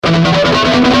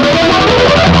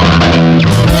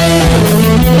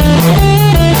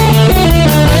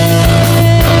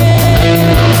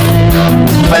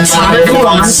Atomic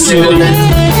Monsoon.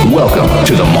 Welcome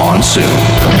to the Monsoon.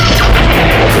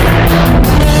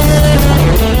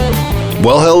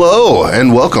 Well, hello,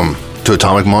 and welcome to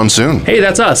Atomic Monsoon. Hey,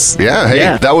 that's us.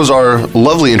 Yeah, that was our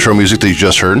lovely intro music that you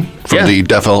just heard from the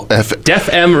Def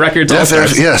M Records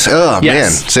All-Stars. Yes, man,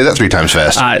 say that 3 times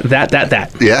fast.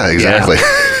 That. Yeah, exactly. Yeah.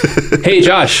 Hey,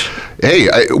 Josh. Hey,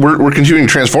 we're continuing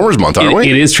Transformers Month, aren't we?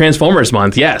 It is Transformers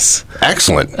Month, yes.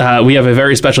 Excellent. We have a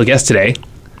very special guest today.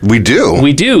 We do.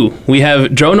 We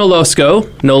have Drew Nolosco,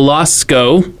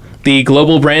 the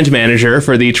global brand manager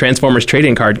for the Transformers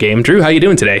trading card game. Drew, how you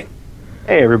doing today?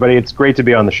 Hey, everybody. It's great to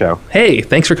be on the show. Hey,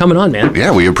 thanks for coming on, man.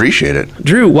 Yeah, we appreciate it.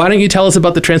 Drew, why don't you tell us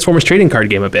about the Transformers trading card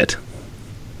game a bit?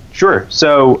 Sure.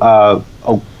 So, a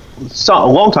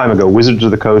long time ago, Wizards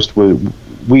of the Coast, we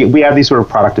have these sort of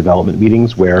product development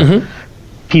meetings where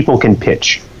people can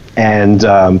pitch. And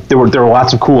there were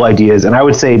lots of cool ideas, and I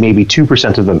would say maybe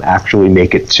 2% of them actually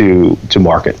make it to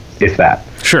market, if that.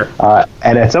 Sure.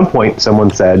 And at some point,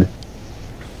 someone said,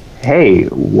 hey,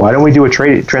 why don't we do a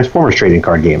Transformers trading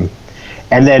card game?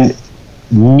 And then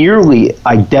nearly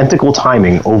identical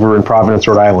timing over in Providence,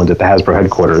 Rhode Island at the Hasbro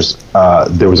headquarters,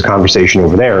 there was a conversation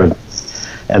over there,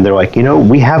 and they're like,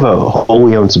 we have a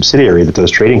wholly owned subsidiary that does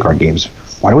trading card games.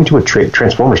 Why don't we do a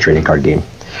Transformers trading card game?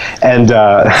 And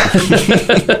a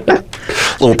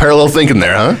little parallel thinking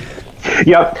there, huh?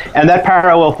 Yep, and that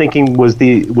parallel thinking was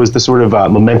the sort of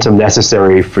momentum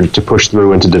necessary to push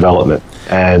through into development.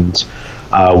 And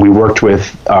we worked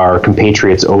with our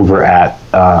compatriots over at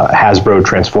Hasbro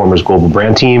Transformers Global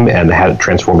Brand Team and the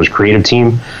Transformers Creative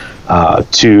Team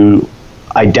to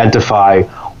identify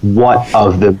what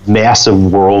of the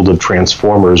massive world of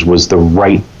Transformers was the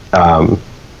right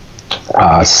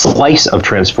slice of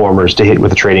Transformers to hit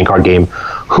with a trading card game.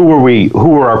 Who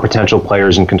were our potential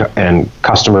players and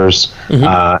customers?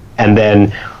 And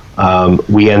then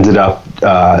we ended up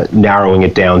narrowing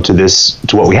it down to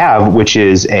what we have, which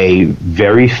is a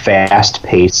very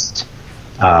fast-paced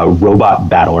robot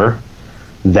battler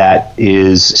that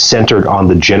is centered on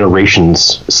the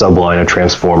Generations subline of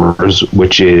Transformers,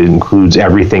 which includes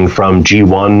everything from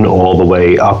G1 all the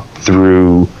way up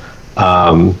through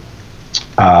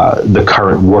the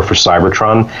current War for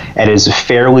Cybertron, and is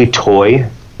fairly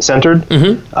toy-centered.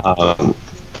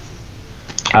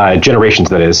 Generations,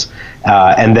 that is.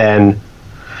 And then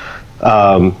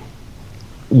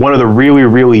one of the really,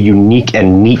 really unique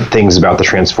and neat things about the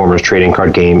Transformers trading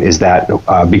card game is that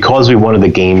because we wanted the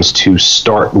games to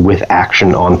start with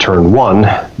action on turn 1,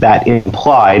 that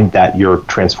implied that your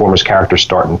Transformers characters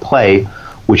start and play,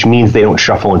 which means they don't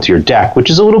shuffle into your deck, which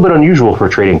is a little bit unusual for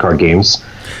trading card games.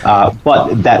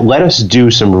 But that let us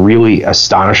do some really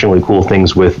astonishingly cool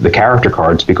things with the character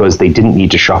cards because they didn't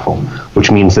need to shuffle,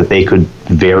 which means that they could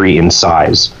vary in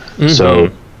size. So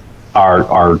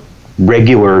our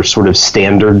regular sort of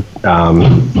standard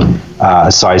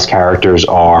size characters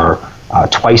are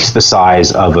twice the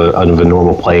size of a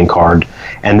normal playing card,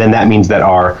 and then that means that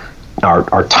our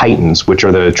Titans, which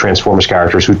are the Transformers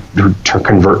characters who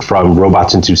convert from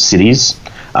robots into cities,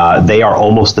 they are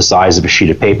almost the size of a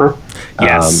sheet of paper.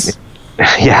 Yes.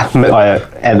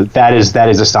 And that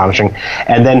is astonishing.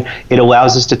 And then it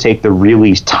allows us to take the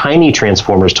really tiny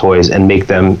Transformers toys and make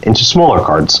them into smaller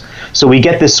cards. So we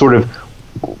get this sort of,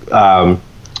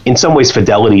 in some ways,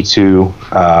 fidelity to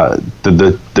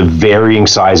the varying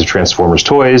size of Transformers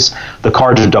toys. The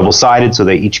cards are double-sided, so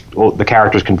the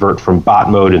characters convert from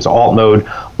bot mode into alt mode,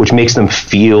 which makes them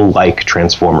feel like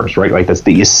Transformers, right? Like that's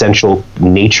the essential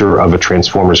nature of a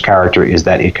Transformers character is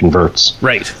that it converts.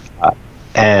 Right.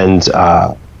 And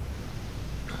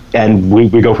we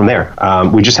go from there.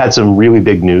 We just had some really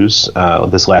big news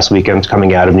this last weekend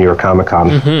coming out of New York Comic Con.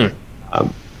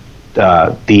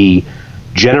 The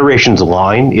Generations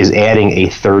line is adding a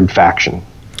third faction.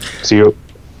 So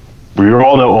we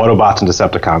all know Autobots and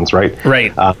Decepticons, right?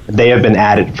 Right. They have been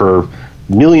at it for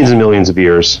millions and millions of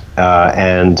years.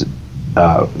 And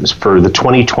for the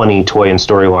 2020 toy and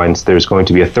storylines, there's going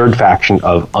to be a third faction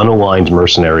of unaligned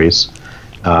mercenaries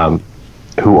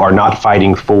who are not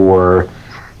fighting for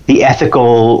the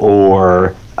ethical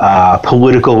or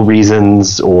political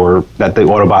reasons or that the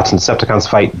Autobots and Decepticons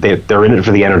fight. They're in it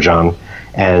for the Energon.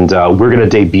 And we're going to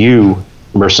debut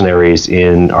mercenaries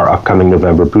in our upcoming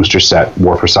November booster set,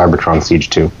 War for Cybertron Siege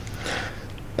 2.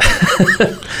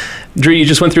 Drew, you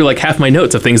just went through like half my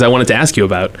notes of things I wanted to ask you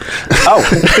about. Oh.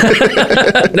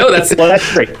 No, that's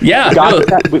great. Yeah.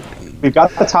 We've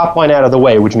got the top line out of the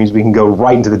way, which means we can go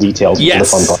right into the details.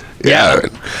 Yes. For the fun part. Yeah.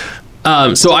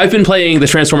 So I've been playing the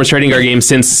Transformers trading card game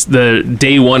since the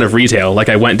day one of retail. Like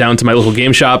I went down to my local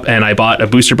game shop and I bought a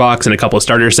booster box and a couple of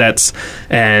starter sets.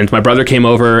 And my brother came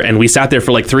over and we sat there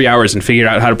for like 3 hours and figured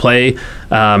out how to play,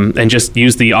 and just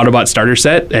used the Autobot starter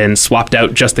set and swapped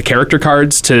out just the character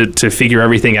cards to figure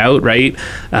everything out, right?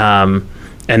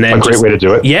 And then a great way to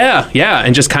do it. Yeah,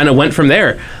 and just kind of went from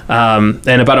there. And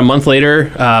about a month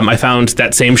later, I found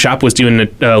that same shop was doing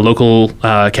a local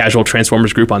casual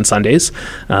Transformers group on Sundays.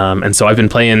 And so I've been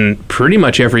playing pretty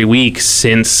much every week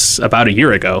since about a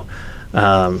year ago,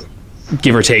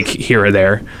 give or take here or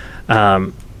there.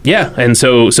 And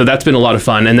so that's been a lot of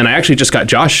fun. And then I actually just got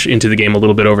Josh into the game a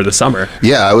little bit over the summer.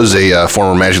 Yeah, I was a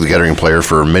former Magic the Gathering player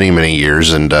for many, many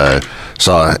years, and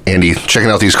saw Andy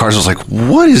checking out these cards. I was like,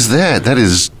 what is that? That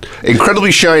is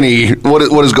incredibly shiny. What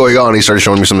is going on? He started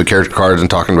showing me some of the character cards and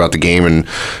talking about the game and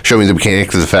showing me the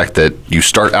mechanics of the fact that you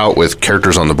start out with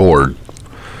characters on the board.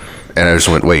 And I just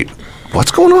went, wait, what's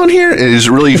going on here? It is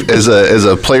really, as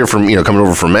a player from, coming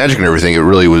over from Magic and everything, it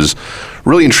really was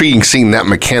really intriguing seeing that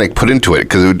mechanic put into it,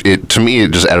 because to me it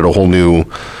just added a whole new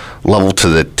level to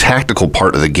the tactical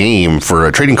part of the game for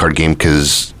a trading card game,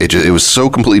 because it was so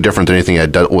completely different than anything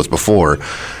I'd dealt with before.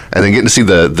 And then getting to see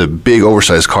the big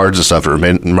oversized cards and stuff, it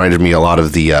reminded me a lot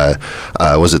of the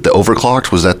was it the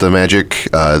Overclocked? Was that the Magic?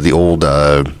 The old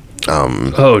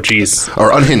oh geez,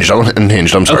 or Unhinged.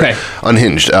 I'm sorry, okay.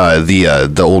 Unhinged.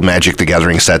 The old Magic the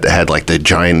Gathering set that had like the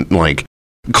giant like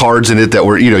cards in it that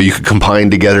were you could combine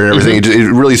together and everything.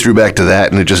 Mm-hmm. It really threw back to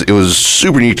that, and it was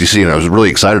super neat to see, and I was really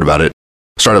excited about it.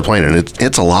 Started playing it, and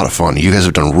it's a lot of fun. You guys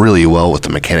have done really well with the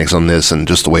mechanics on this and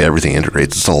just the way everything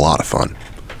integrates. It's a lot of fun.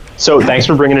 So thanks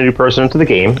for bringing a new person into the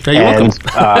game. You're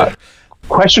welcome.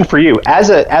 Question for you: as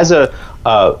a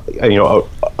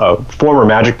former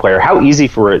Magic player, how easy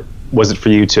was it for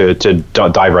you to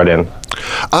dive right in?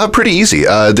 Pretty easy.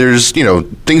 There's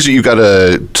things that you got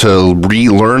to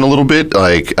relearn a little bit.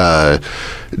 Like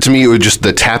to me, it was just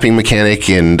the tapping mechanic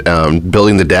and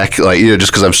building the deck. Like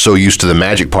just because I'm so used to the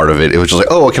Magic part of it, it was just like,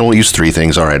 oh, I can only use 3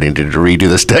 things. All right, I need to redo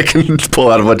this deck and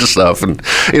pull out a bunch of stuff, and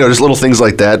just little things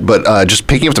like that. But just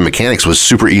picking up the mechanics was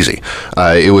super easy.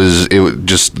 It was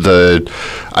just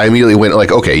I immediately went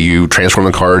like, okay, you transform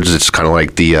the cards. It's kind of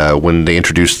like the when they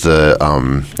introduced the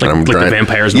the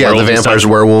vampires. And werewolves the vampires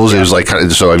and werewolves. Yeah. It was like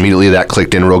so immediately that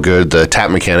clicked in real good. The tap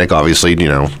mechanic, obviously,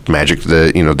 Magic,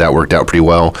 that worked out pretty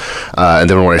well. And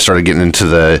then when I started getting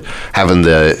into having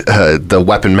the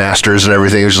weapon masters and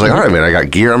everything, it was just like, all right, man, I got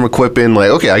gear I'm equipping.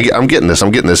 Like, okay, I'm getting this.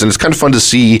 And it's kind of fun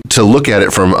to look at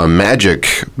it from a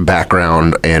Magic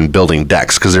background and building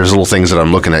decks, because there's little things that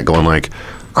I'm looking at going like,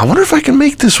 I wonder if I can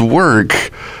make this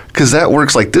work, because that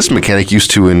works like this mechanic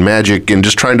used to in Magic, and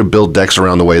just trying to build decks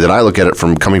around the way that I look at it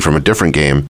from coming from a different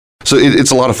game. So it's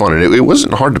a lot of fun, and it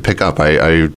wasn't hard to pick up.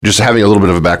 I just having a little bit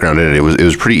of a background in it, it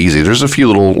was pretty easy. There's a few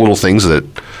little things that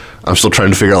I'm still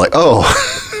trying to figure out, like, I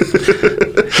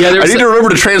need to remember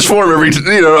to transform every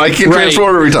I can't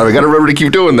transform every time. I got to remember to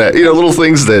keep doing that. Little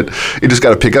things that you just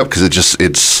got to pick up, because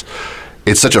it's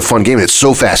such a fun game. It's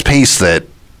so fast paced that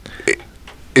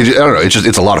I don't know.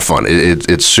 It's a lot of fun.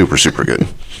 It's super, super good.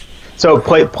 So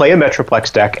play a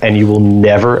Metroplex deck, and you will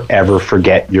never ever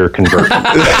forget your conversion.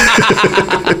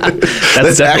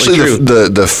 That's actually true.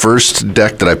 The first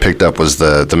deck that I picked up was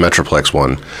the Metroplex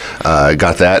one.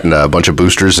 Got that and a bunch of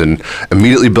boosters, and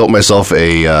immediately built myself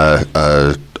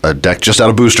a deck just out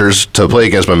of boosters to play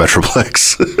against my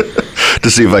Metroplex to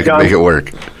see if I could make it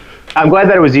work. I'm glad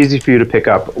that it was easy for you to pick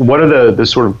up. One of the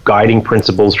sort of guiding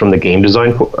principles from the game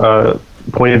design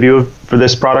point of view for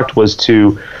this product was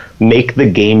to make the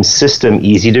game system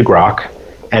easy to grok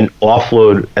and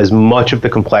offload as much of the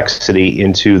complexity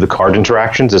into the card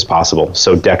interactions as possible.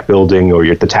 So deck building or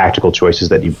the tactical choices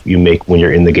that you make when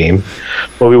you're in the game.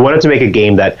 But we wanted to make a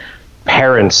game that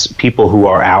parents, people who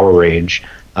are our age,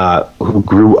 who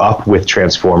grew up with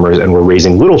Transformers and were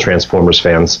raising little Transformers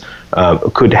fans,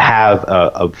 could have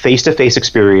a face-to-face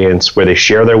experience where they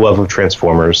share their love of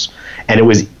Transformers, and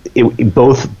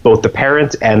both the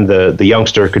parent and the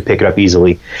youngster could pick it up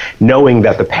easily, knowing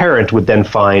that the parent would then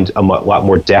find a lot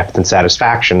more depth and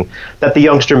satisfaction that the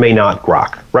youngster may not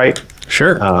grok, right?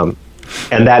 Sure.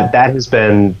 And that has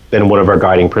been one of our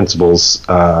guiding principles,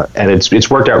 and it's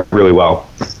worked out really well.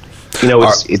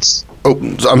 It's Oh,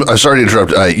 I'm sorry to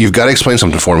interrupt. You've got to explain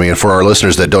something for me, and for our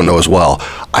listeners that don't know as well.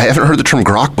 I haven't heard the term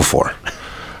grok before.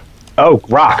 Oh,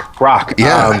 grok.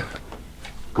 Yeah.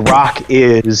 Grok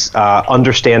is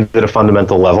understand at a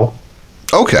fundamental level.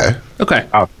 Okay.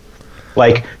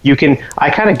 Like I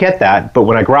kind of get that, but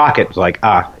when I grok it, it's like,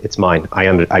 it's mine.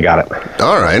 I got it.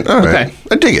 All right. Okay.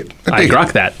 I dig it. I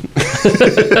grok that.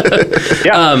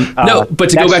 Yeah. No, but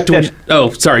to go back to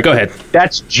sorry, go ahead.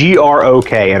 That's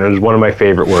GROK, and it is one of my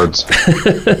favorite words.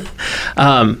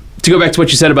 To go back to what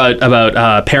you said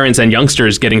about parents and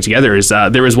youngsters getting together, is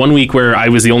there was one week where I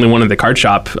was the only one in the card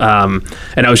shop, and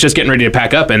I was just getting ready to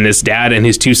pack up, and this dad and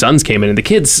his two sons came in, and the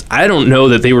kids, I don't know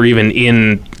that they were even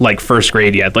in like first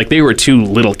grade yet. Like they were two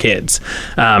little kids,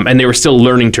 and they were still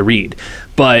learning to read.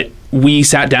 But we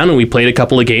sat down and we played a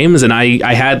couple of games, and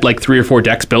I had like 3 or 4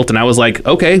 decks built, and I was like,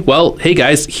 okay, well, hey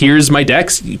guys, here's my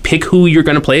decks. Pick who you're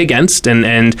going to play against,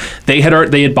 and they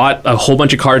had bought a whole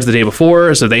bunch of cards the day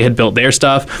before, so they had built their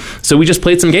stuff. So we just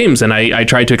played some games, and I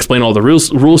tried to explain all the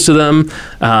rules to them.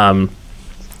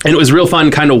 And it was real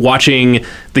fun kind of watching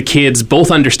the kids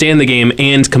both understand the game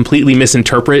and completely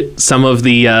misinterpret some of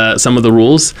the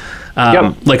rules.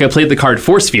 Like I played the card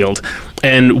Force Field,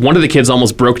 and one of the kids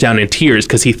almost broke down in tears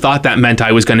because he thought that meant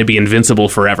I was going to be invincible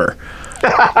forever.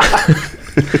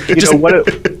 One of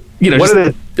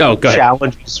the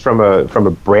challenges from a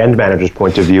brand manager's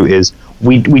point of view is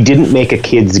we didn't make a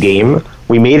kids game.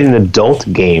 We made an adult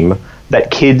game that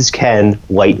kids can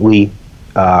lightly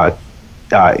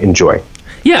enjoy.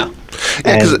 Yeah.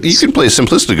 Because you can play a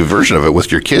simplistic version of it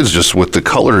with your kids, just with the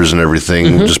colors and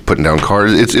everything, just putting down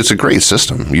cards. It's a great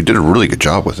system. You did a really good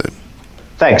job with it.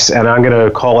 Thanks, and I'm going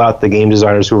to call out the game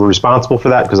designers who were responsible for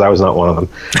that because I was not one of them.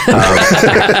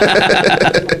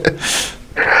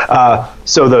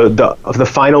 So the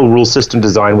final rule system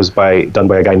design was done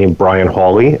by a guy named Brian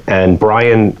Hawley, and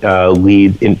Brian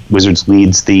Wizards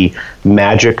leads the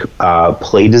Magic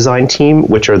play design team,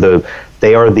 which are the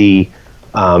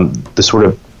sort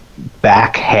of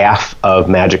back half of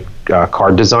Magic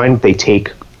card design. They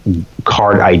take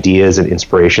card ideas and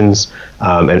inspirations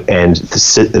and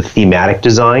the thematic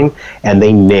design, and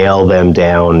they nail them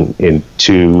down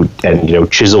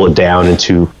chisel it down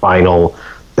into final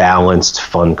balanced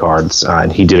fun cards,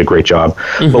 and he did a great job.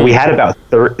 But we had about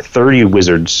 30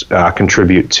 wizards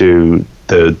contribute to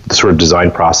the sort of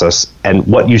design process, and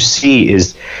what you see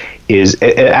is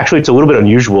actually it's a little bit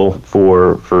unusual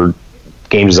for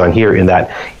game design here in that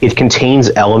it contains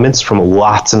elements from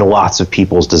lots and lots of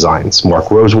people's designs. Mark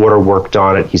Rosewater worked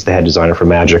on it. He's the head designer for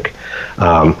Magic.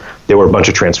 There were a bunch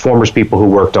of Transformers people who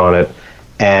worked on it,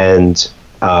 and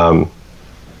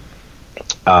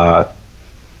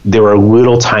there are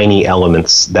little tiny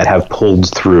elements that have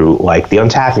pulled through, like the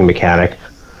untapping mechanic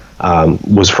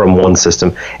was from one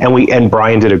system, and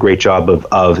Brian did a great job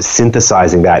of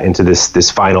synthesizing that into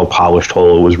this final polished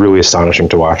whole. It was really astonishing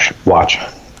to watch.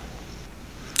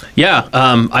 Yeah,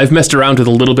 I've messed around with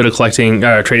a little bit of collecting,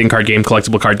 trading card game,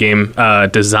 collectible card game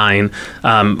design.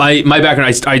 My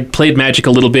background, I played Magic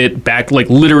a little bit back, like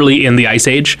literally in the Ice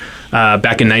Age,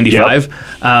 back in '95.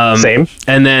 Yep. Same.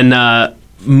 And then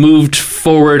moved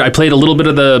forward. I played a little bit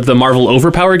of the Marvel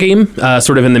Overpower game,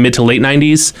 sort of in the mid to late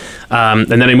 '90s. And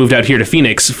then I moved out here to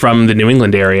Phoenix from the New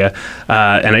England area,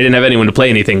 and I didn't have anyone to play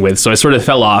anything with, so I sort of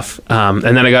fell off. And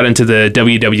then I got into the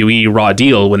WWE Raw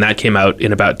Deal when that came out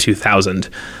in about 2000.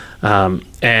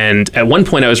 And at one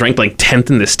point I was ranked like 10th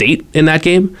in the state in that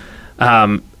game.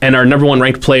 And our number one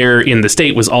ranked player in the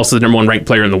state was also the number one ranked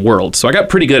player in the world. So I got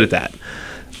pretty good at that.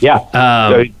 Yeah.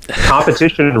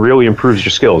 Competition really improves your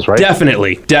skills, right?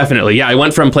 Definitely. Yeah. I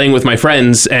went from playing with my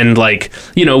friends and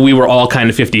we were all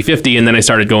kind of 50-50. And then I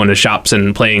started going to shops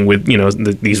and playing with,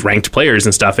 these ranked players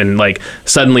and stuff. And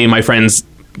suddenly my friends,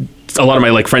 a lot of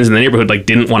my friends in the neighborhood,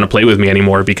 didn't want to play with me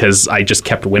anymore because I just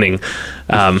kept winning.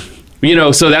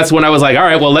 So that's when I was like, all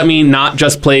right, well, let me not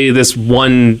just play this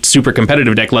one super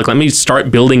competitive deck. Let me start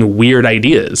building weird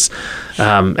ideas.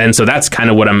 And so that's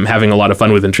kind of what I'm having a lot of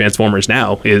fun with in Transformers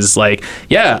now is I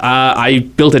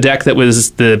built a deck that was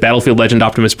the Battlefield Legend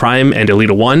Optimus Prime and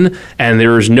Elita 1, and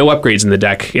there's no upgrades in the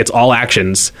deck. It's all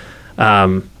actions.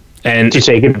 And to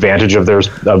take advantage of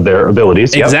their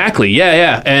abilities. Exactly. Yep.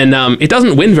 Yeah. And it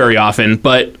doesn't win very often,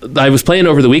 but I was playing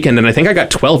over the weekend, and I think I got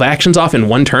 12 actions off in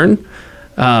one turn.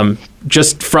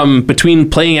 Just from between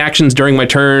playing actions during my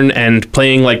turn and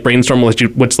playing Brainstorm,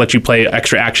 which lets you play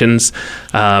extra actions,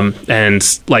 and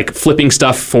flipping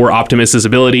stuff for Optimus's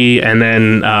ability. And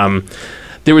then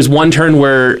there was one turn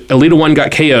where Elita 1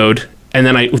 got KO'd, and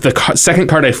then the second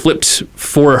card I flipped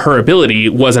for her ability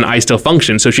was an I Still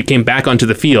Function, so she came back onto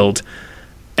the field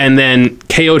and then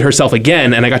KO'd herself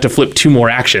again, and I got to flip 2 more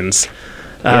actions.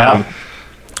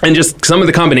 And just some of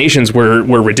the combinations were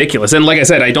ridiculous. And like I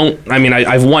said,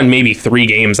 I've won maybe 3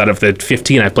 games out of the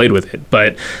 15 I've played with it.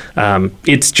 But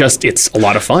it's a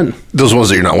lot of fun. Those ones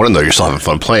that you're not winning, though, you're still having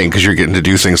fun playing because you're getting to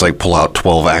do things like pull out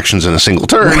 12 actions in a single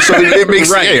turn. So it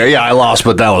makes right. Yeah, I lost,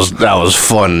 but that was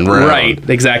fun. Round. Right,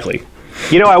 exactly.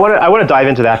 I want to dive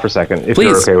into that for a second, if Please.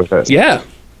 you're okay with it. Yeah.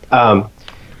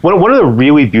 One of the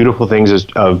really beautiful things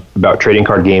about trading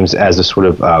card games as a sort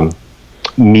of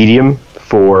medium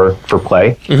for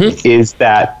play is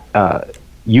that the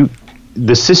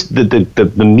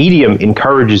medium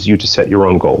encourages you to set your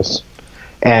own goals,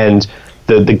 and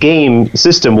the game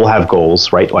system will have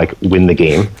goals, right? Like win the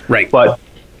game, right? But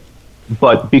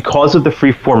because of the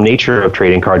free-form nature of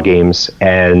trading card games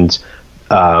and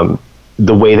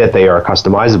the way that they are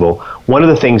customizable, one of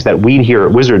the things that we here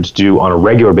at Wizards do on a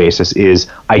regular basis is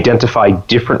identify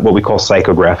different, what we call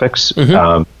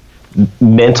psychographics,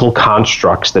 mental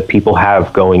constructs that people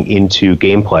have going into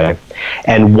gameplay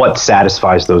and what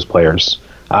satisfies those players.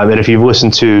 And if you've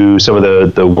listened to some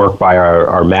of the work by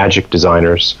our Magic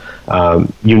designers,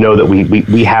 you know that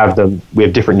we have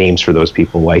different names for those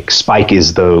people. Like Spike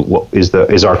is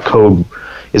our code,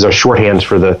 is our shorthand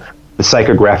for the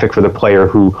psychographic for the player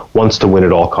who wants to win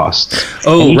at all costs.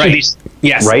 Oh, right.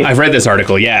 Yes, right? I've read this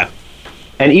article, yeah.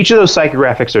 And each of those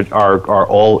psychographics are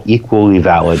all equally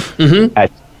valid.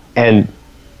 And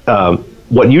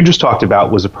what you just talked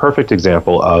about was a perfect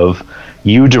example of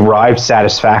you derived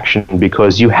satisfaction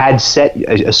because you had set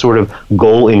a sort of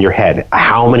goal in your head.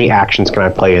 How many actions can I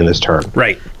play in this turn?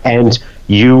 Right. And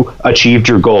you achieved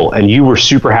your goal, and you were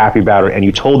super happy about it, and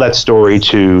you told that story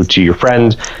to your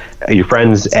friends,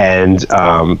 and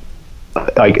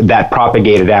like that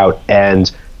propagated out,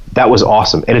 and that was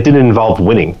awesome. And it didn't involve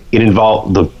winning. It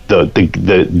involved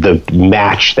the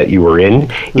match that you were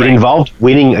in. It involved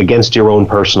winning against your own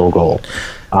personal goal.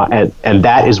 And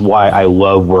that is why I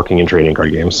love working in trading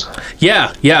card games.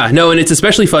 Yeah. No, and it's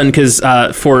especially fun because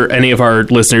for any of our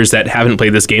listeners that haven't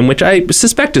played this game, which I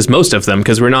suspect is most of them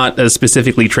because we're not a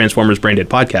specifically Transformers branded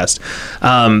podcast,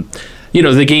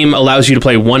 the game allows you to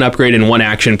play 1 upgrade and 1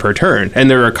 action per turn.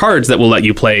 And there are cards that will let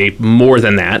you play more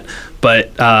than that.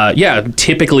 But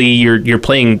typically you're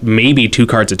playing maybe 2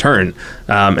 cards a turn.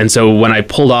 And so when I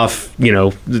pulled off,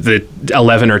 the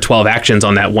 11 or 12 actions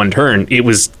on that 1 turn, it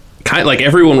was kind of like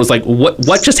everyone was like,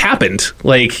 what just happened?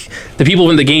 Like the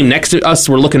people in the game next to us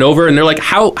were looking over and they're like,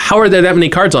 how are there that many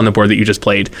cards on the board that you just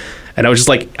played? And I was just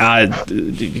like,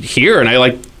 here. And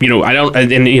I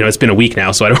it's been a week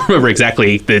now, so I don't remember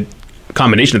exactly the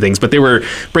combination of things, but there were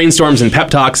brainstorms and pep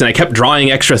talks, and I kept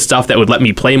drawing extra stuff that would let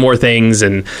me play more things,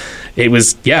 and it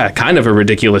was kind of a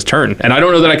ridiculous turn, and I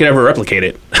don't know that I could ever replicate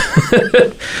it.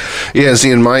 Yeah,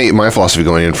 see, and my philosophy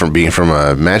going in from being from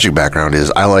a Magic background is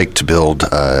I like to build,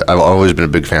 I've always been a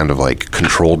big fan of like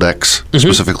control decks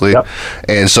specifically. Yep.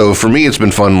 And so for me it's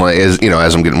been fun, like, as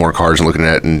I'm getting more cards and looking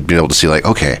at it and being able to see like,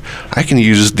 okay, I can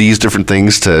use these different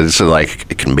things to like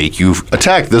it can make you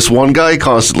attack this one guy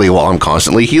constantly while I'm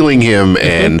constantly healing him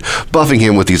and buffing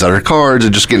him with these other cards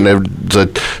and just getting to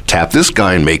tap this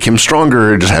guy and make him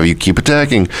stronger and just have you keep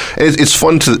attacking. It's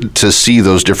fun to see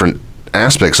those different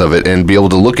aspects of it and be able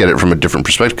to look at it from a different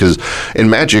perspective, because in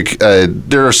Magic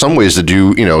there are some ways to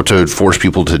do to force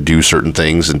people to do certain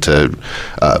things and to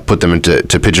put them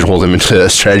to pigeonhole them into a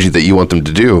strategy that you want them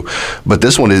to do, but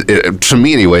this one is, to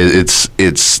me anyway,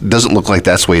 it's doesn't look like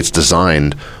that's the way it's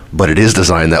designed, but it is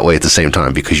designed that way at the same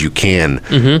time, because you can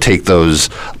take those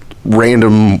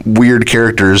random weird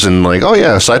characters and like, oh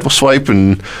yeah, side swipe or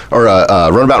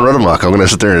runabout and run amok. I'm gonna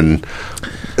sit there and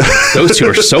those two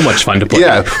are so much fun to play.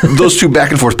 Yeah, those two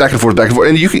back and forth,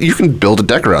 and you can build a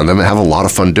deck around them and have a lot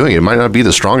of fun doing it. It might not be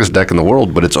the strongest deck in the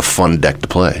world, but it's a fun deck to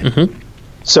play.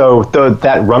 So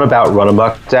that runabout run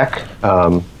amok deck,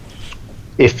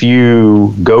 if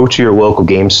you go to your local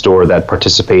game store that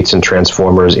participates in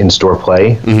Transformers in-store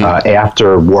play,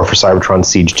 after War for Cybertron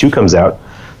Siege 2 comes out,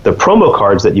 the promo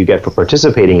cards that you get for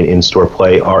participating in in-store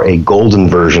play are a golden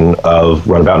version of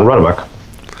Runabout and Runamuck.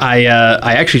 I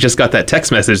actually just got that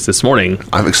text message this morning.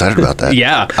 I'm excited about that.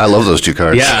 Yeah. I love those 2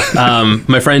 cards. Yeah.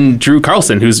 My friend Drew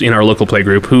Carlson, who's in our local play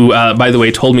group, who, by the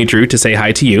way, told me, Drew, to say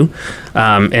hi to you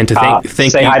and to thank you.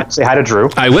 Say hi to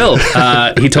Drew. I will.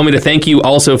 He told me to thank you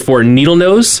also for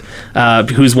Needlenose,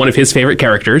 who's one of his favorite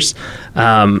characters.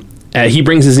 He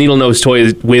brings his Needlenose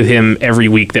toys with him every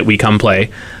week that we come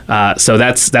play. So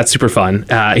that's super fun.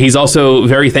 He's also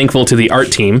very thankful to the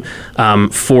art team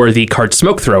for the card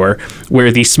Smoke Thrower,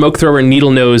 where the Smoke Thrower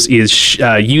Needlenose is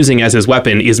using as his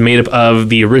weapon is made up of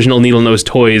the original Needlenose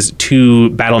toys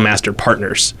 2 Battlemaster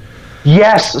partners.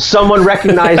 Yes, someone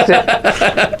recognized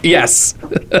it. Yes.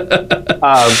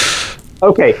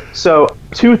 Okay, so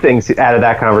two things out of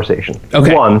that conversation.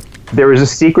 Okay. One, there is a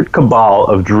secret cabal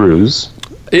of Drews.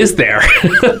 Is there?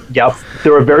 Yep.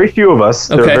 There are very few of us.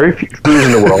 There Okay. are very few Drews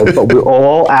in the world, but we're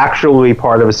all actually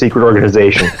part of a secret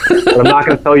organization. And I'm not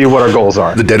going to tell you what our goals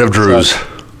are. The Den of Drews.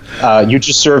 You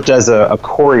just served as a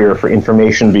courier for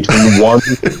information between one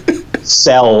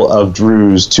cell of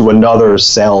Drews to another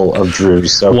cell of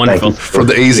Drews. So Wonderful. Thank you. From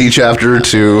the AZ chapter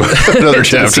to another The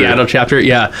chapter. Seattle chapter,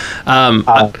 yeah.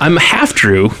 I'm half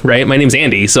Drew, right? My name's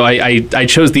Andy, so I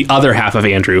chose the other half of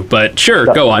Andrew. But sure,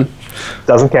 go on.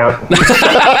 Doesn't count.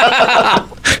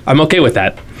 I'm okay with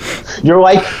that. You're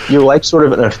like sort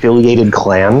of an affiliated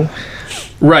clan.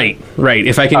 Right.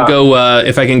 If I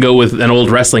can go with an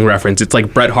old wrestling reference, it's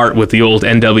like Bret Hart with the old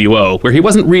NWO, where he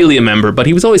wasn't really a member, but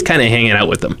he was always kind of hanging out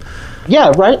with them.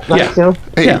 Yeah, right. Yeah. You know,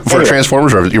 Hey, Yeah. for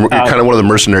Transformers, you're kind of one of the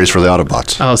mercenaries for the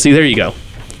Autobots. Oh, see, there you go.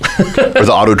 Or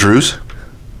the Auto Drews.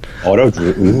 Auto Drew.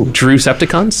 Ooh.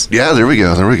 Drewcepticons? Yeah, there we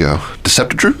go.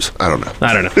 Deceptidrews? I don't know.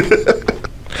 I don't know.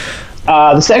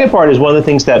 The second part is one of the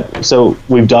things that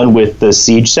we've done with the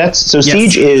Siege sets. So Yes.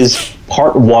 Siege is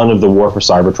part one of the War for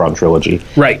Cybertron trilogy.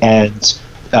 Right. And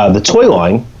the toy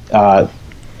line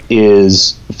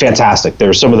is fantastic.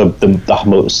 They're some of the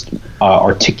most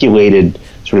articulated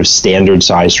sort of standard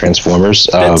size Transformers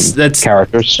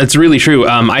characters. That's really true.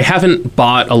 I haven't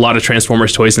bought a lot of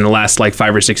Transformers toys in the last like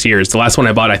 5 or 6 years. The last one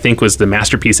I bought, I think, was the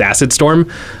Masterpiece Acid Storm,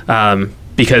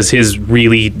 because his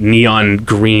really neon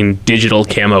green digital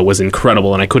camo was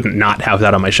incredible, and I couldn't not have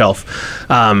that on my shelf.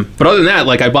 But other than that,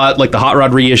 like I bought like the Hot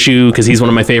Rod reissue because he's one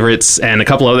of my favorites, and a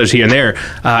couple others here and there.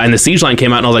 And the Siege line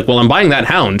came out, and I was like, well, I'm buying that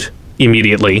Hound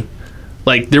immediately.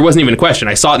 Like there wasn't even a question.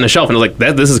 I saw it on the shelf, and I was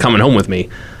like, this is coming home with me.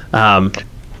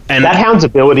 And that Hound's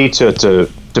ability to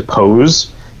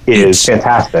pose is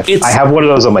fantastic. I have one of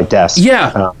those on my desk.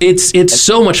 Yeah, it's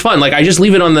so much fun. Like I just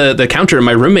leave it on the counter, and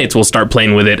my roommates will start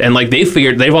playing with it. And like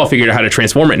they've all figured out how to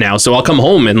transform it now. So I'll come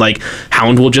home and like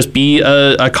Hound will just be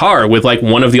a car with like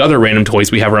one of the other random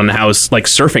toys we have around the house, like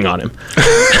surfing on him.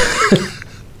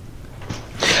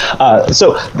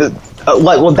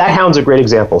 That Hound's a great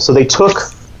example. So they took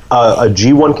a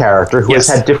G1 character who Yes.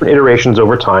 has had different iterations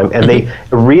over time, and they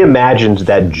reimagined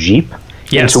that Jeep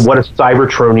Yes. into what a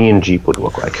Cybertronian Jeep would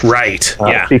look like. Right.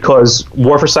 Yeah. Because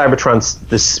War for Cybertron's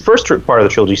this first part of the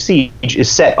trilogy, Siege, is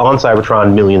set on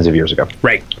Cybertron millions of years ago.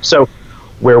 Right. So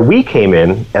where we came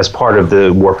in as part of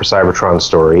the War for Cybertron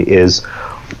story is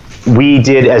we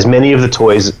did as many of the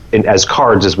toys as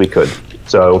cards as we could.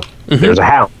 So there's a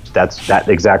Hound. That's that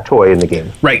exact toy in the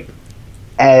game. Right.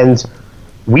 And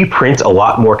we print a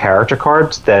lot more character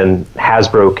cards than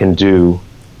Hasbro can do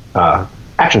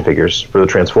action figures for the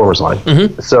Transformers line.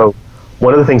 So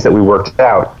one of the things that we worked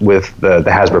out with the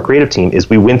Hasbro creative team is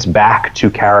we went back to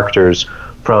characters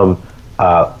from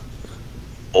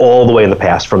all the way in the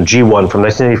past, from G1, from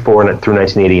 1984 through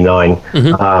 1989,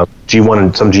 G1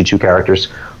 and some G2 characters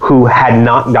who had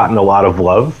not gotten a lot of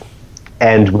love.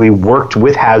 And we worked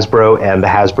with Hasbro and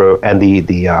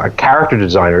the character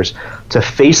designers to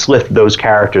facelift those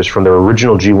characters from their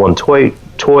original G1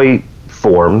 toy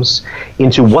forms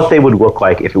into what they would look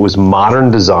like if it was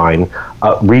modern redesign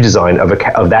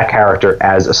of that character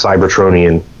as a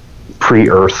Cybertronian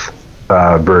pre-Earth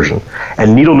version.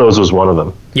 And Needlenose was one of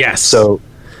them. Yes. So,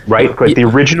 right, but the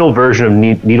original version of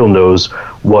Needlenose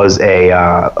was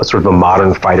a sort of a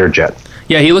modern fighter jet.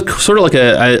 Yeah, he looked sort of like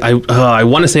I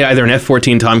want to say either an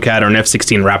F-14 Tomcat or an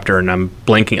F-16 Raptor, and I'm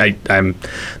blanking.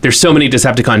 There's so many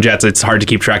Decepticon jets, it's hard to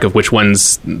keep track of which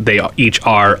ones they each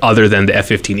are, other than the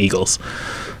F-15 Eagles.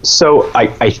 So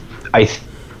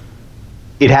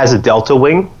it has a delta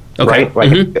wing, Okay.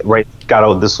 right? Right.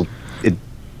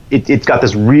 It's got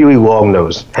this really long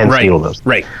nose, hence Right. needle nose.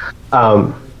 Right.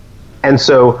 And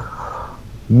so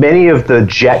many of the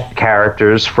jet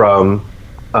characters from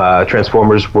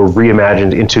Transformers were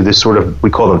reimagined into this sort of, we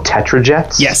call them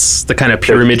Tetrajets. Yes, the kind of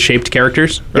pyramid-shaped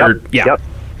characters. Yep.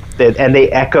 And they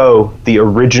echo the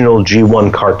original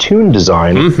G1 cartoon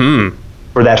design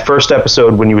for that first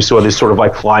episode when you saw these sort of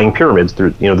like flying pyramids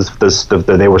through,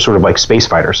 they were sort of like space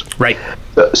fighters. Right.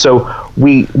 So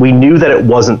we knew that it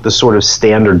wasn't the sort of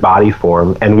standard body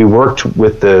form, and we worked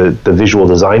with the visual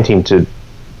design team to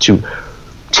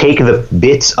take the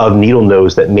bits of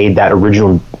Needlenose that made that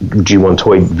original G1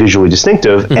 toy visually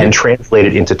distinctive and translate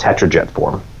it into Tetrajet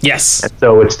form. Yes. And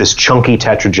so it's this chunky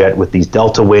Tetrajet with these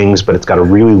delta wings, but it's got a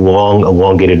really long,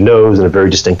 elongated nose and a very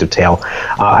distinctive tail.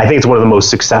 I think it's one of the most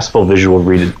successful visual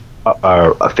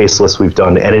facelists we've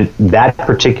done, and that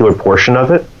particular portion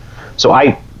of it. So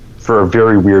I, for a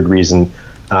very weird reason,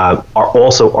 are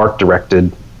also art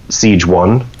directed Siege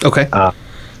 1. Okay.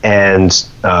 and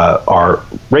our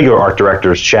regular art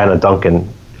directors, Shanna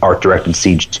Duncan, art directed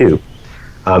Siege 2.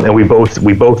 And we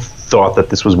both thought that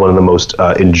this was one of the most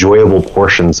enjoyable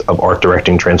portions of art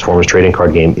directing Transformers trading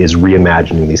card game, is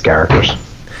reimagining these characters.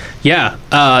 Yeah,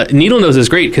 Needlenose is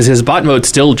great because his bot mode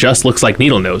still just looks like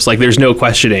Needlenose. Like, there's no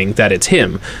questioning that it's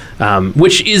him,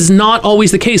 which is not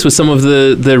always the case with some of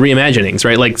the reimaginings,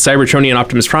 right? Like Cybertron and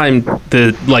Optimus Prime,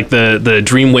 the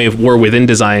Dreamwave War Within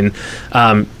design.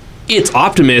 It's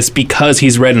Optimus because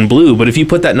he's red and blue, but if you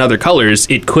put that in other colors,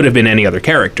 it could have been any other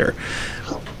character.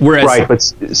 Whereas, right, but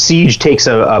Siege takes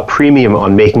a premium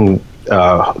on making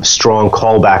strong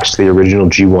callbacks to the original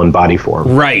G1 body form.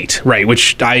 Right.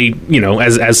 Which I,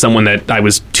 as someone that I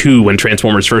was 2 when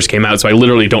Transformers first came out, so I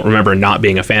literally don't remember not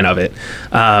being a fan of it.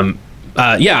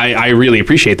 I really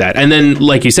appreciate that. And then,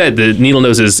 like you said, the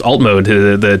Needlenose's alt mode,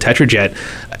 the Tetrajet,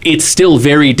 it's still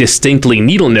very distinctly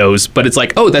Needlenose, but it's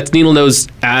like, oh, that's Needlenose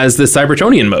as the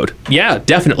Cybertronian mode. Yeah,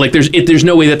 definitely. Like, there's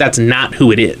no way that that's not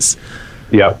who it is.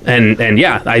 Yeah. And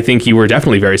yeah, I think you were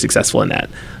definitely very successful in that.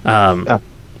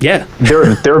 Yeah. There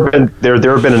have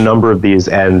been a number of these,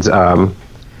 and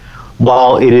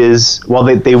while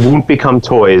they won't become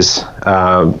toys,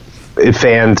 if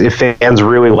fans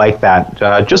really like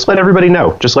that, just let everybody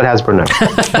know. Just let Hasbro know.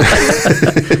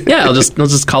 Yeah, I'll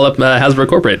just call up Hasbro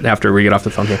Corporate after we get off the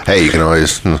phone here. Hey, you can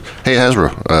always, hey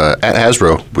Hasbro, at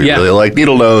Hasbro, we really like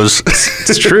Needlenose.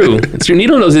 It's true.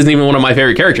 Needlenose isn't even one of my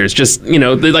favorite characters. Just,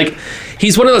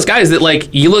 he's one of those guys that,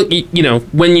 like, you look,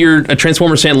 when you're a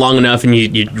Transformers fan long enough and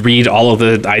you read all of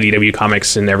the IDW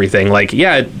comics and everything, like,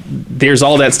 yeah, there's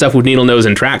all that stuff with Needlenose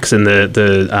and Trax and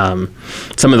the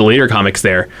some of the later comics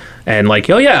there. And like,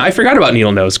 oh yeah, I forgot about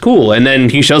Needlenose. Cool. And then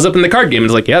he shows up in the card game and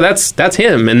is like, yeah, that's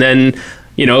him. And then,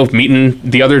 meeting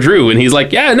the other Drew, and he's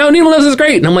like, yeah, no, Needlenose is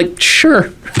great. And I'm like,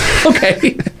 sure.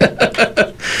 Okay.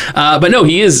 But no,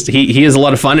 he is a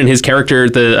lot of fun, and his character,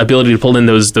 the ability to pull in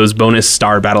those bonus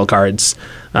star battle cards,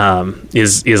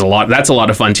 is a lot. That's a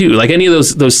lot of fun too. Like, any of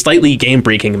those slightly game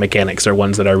breaking mechanics are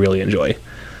ones that I really enjoy.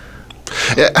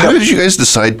 How did you guys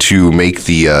decide to make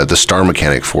the star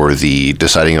mechanic for the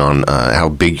deciding on how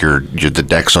big the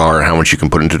decks are, how much you can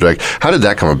put into the deck? How did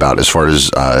that come about as far as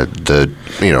the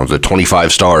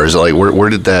 25 stars? Like, where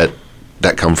did that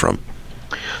come from?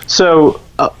 So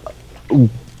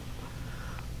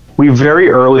we very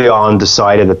early on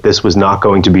decided that this was not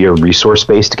going to be a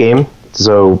resource-based game.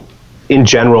 So in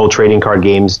general, trading card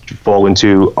games fall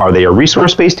into, are they a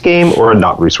resource-based game or a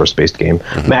not resource-based game?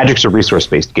 Mm-hmm. Magic's a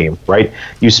resource-based game, right?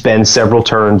 You spend several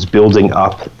turns building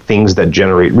up things that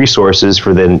generate resources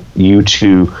for then you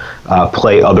to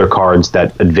play other cards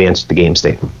that advance the game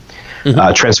state.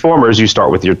 Mm-hmm. Transformers, you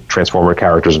start with your Transformer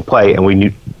characters and play, and we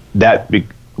knew that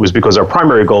was because our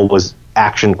primary goal was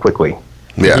action quickly.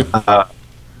 Yeah.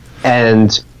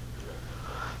 And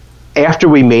after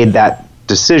we made that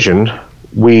decision,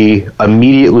 we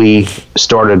immediately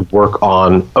started work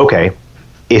on, okay,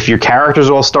 if your characters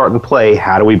all start and play,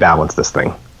 how do we balance this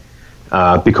thing?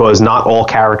 Because not all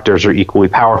characters are equally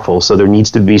powerful, so there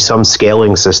needs to be some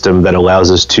scaling system that allows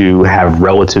us to have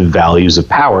relative values of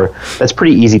power that's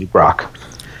pretty easy to grok.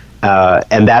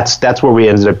 And that's where we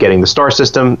ended up getting the star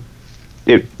system.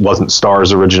 It wasn't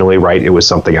stars originally, right? It was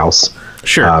something else.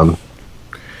 Sure.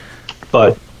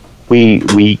 But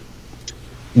we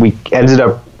ended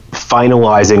up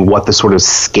finalizing what the sort of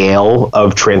scale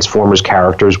of Transformers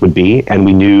characters would be, and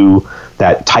we knew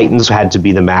that Titans had to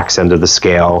be the max end of the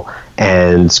scale,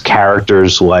 and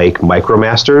characters like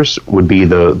Micromasters would be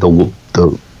the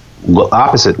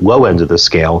opposite low end of the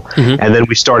scale. Mm-hmm. And then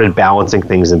we started balancing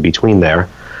things in between there,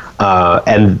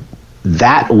 and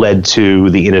that led to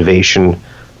the innovation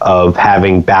of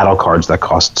having battle cards that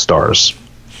cost stars.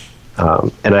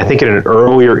 And I think in an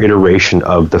earlier iteration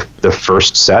of the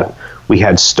first set, we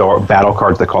had battle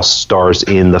cards that cost stars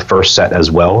in the first set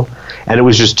as well, and it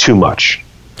was just too much,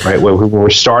 right? When we're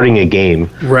starting a game,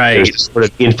 right, there's this sort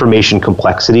of information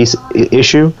complexities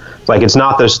issue. Like, it's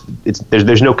not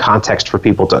there's no context for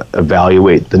people to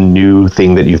evaluate the new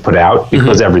thing that you've put out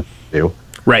because everything's new.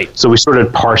 Right. So we sort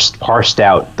of parsed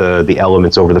out the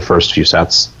elements over the first few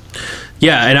sets.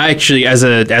 Yeah, and I actually,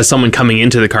 as someone coming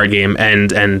into the card game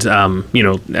and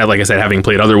like I said, having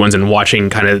played other ones and watching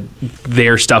kind of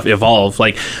their stuff evolve,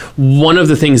 like, one of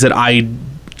the things that I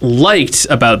liked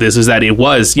about this is that it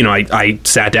was, I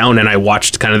sat down and I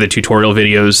watched kind of the tutorial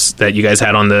videos that you guys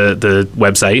had on the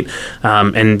website,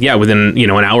 and yeah, within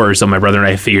an hour or so, my brother and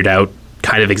I figured out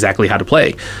kind of exactly how to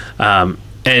play.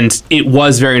 And it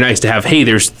was very nice to have, hey,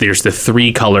 there's the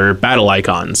 3 color battle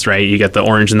icons, right? You get the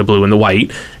orange and the blue and the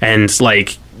white. And,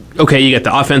 like, okay, you get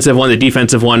the offensive one, the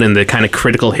defensive one, and the kind of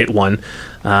critical hit one.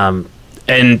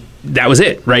 And that was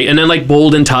it, right? And then like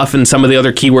bold and tough and some of the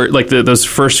other keyword, like those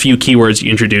first few keywords you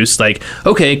introduced, like,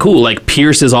 okay, cool, like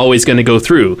Pierce is always going to go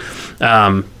through.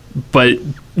 But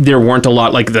there weren't a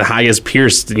lot, like the highest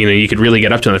Pierce, you could really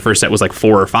get up to in the first set was like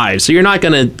 4 or 5. So you're not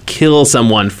going to kill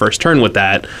someone first turn with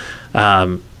that.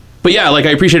 But yeah, like I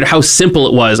appreciated how simple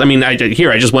it was. I mean, I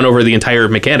just went over the entire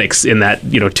mechanics in that,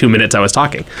 2 minutes I was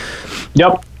talking.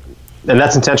 Yep. And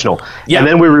that's intentional. Yeah. And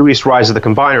then we released Rise of the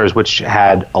Combiners, which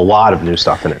had a lot of new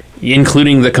stuff in it.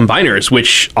 Including the Combiners,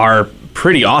 which are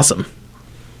pretty awesome.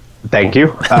 Thank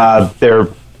you.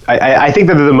 I think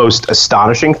that they're the most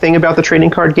astonishing thing about the trading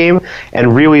card game,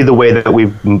 and really the way that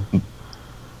we've,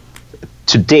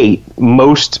 to date,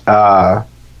 most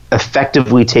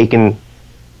effectively taken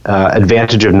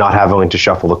advantage of not having to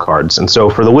shuffle the cards. And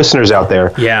so for the listeners out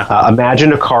there,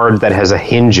 imagine a card that has a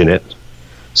hinge in it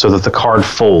so that the card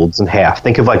folds in half.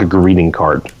 Think of like a greeting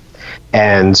card.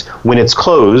 And when it's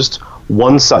closed,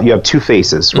 one side, you have two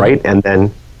faces, right? And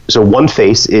then, so one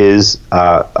face is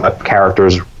a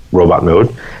character's robot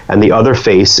mode, and the other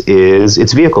face is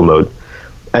its vehicle mode.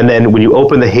 And then when you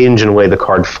open the hinge and lay the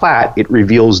card flat, it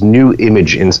reveals new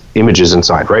images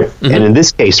inside, right? And in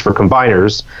this case, for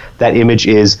Combiners, that image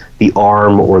is the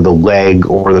arm or the leg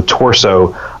or the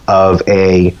torso of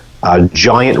a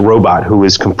giant robot who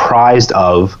is comprised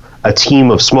of a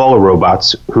team of smaller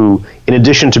robots who, in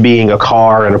addition to being a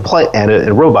car and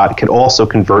a robot, can also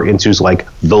convert into like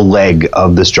the leg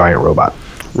of this giant robot.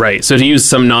 Right. So to use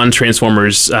some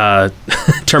non-Transformers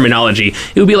terminology,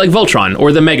 it would be like Voltron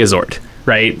or the Megazord,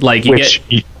 right? Like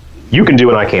you can do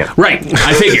and I can't. Right.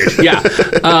 I figured. Yeah.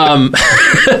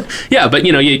 Yeah. But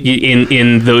you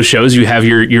in those shows, you have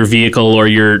your vehicle or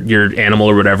your animal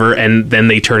or whatever, and then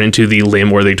they turn into the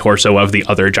limb or the torso of the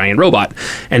other giant robot.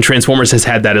 And Transformers has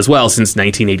had that as well since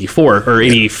 1984 or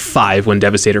 85 when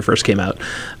Devastator first came out.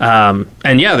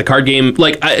 And yeah, the card game,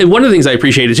 like one of the things I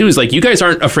appreciated too is like you guys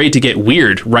aren't afraid to get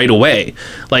weird right away.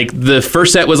 Like the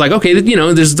first set was like, okay,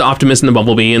 there's the Optimus and the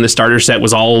Bumblebee, and the starter set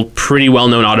was all pretty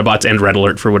well-known Autobots and Red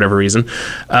Alert for whatever reason.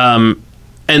 And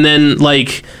then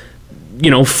like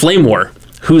Flame War,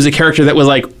 who's a character that was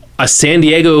like a San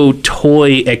Diego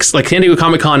toy like San Diego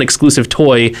Comic-Con exclusive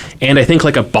toy, and I think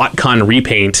like a BotCon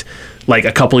repaint like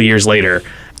a couple years later,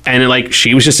 and like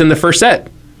she was just in the first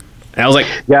set, and I was like,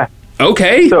 yeah,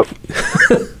 okay.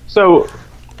 So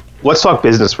let's talk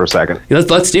business for a second.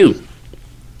 Let's do.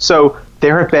 So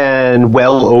there have been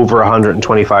well over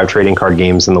 125 trading card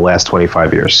games in the last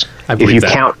 25 years. I believe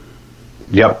that.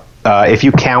 If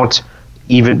you count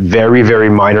even very, very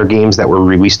minor games that were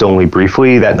released only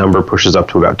briefly, that number pushes up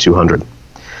to about 200.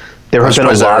 There have been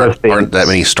a lot of things. Aren't that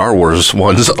many Star Wars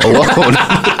ones alone?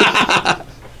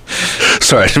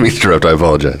 Sorry, I didn't mean to interrupt. I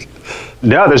apologize.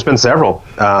 No, there's been several.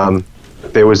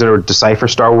 There was a Decipher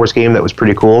Star Wars game that was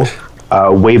pretty cool.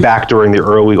 Way back during the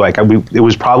early, it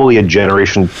was probably a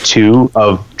generation 2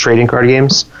 of trading card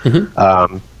games.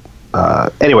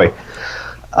 Anyway,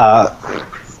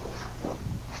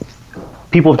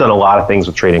 people have done a lot of things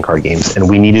with trading card games, and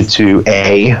we needed to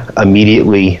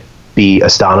immediately be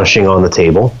astonishing on the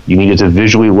table. You needed to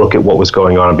visually look at what was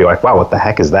going on and be like, wow, what the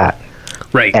heck is that?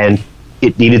 Right. And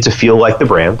it needed to feel like the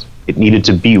brand. It needed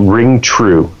to be ring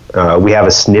true. We have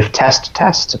a sniff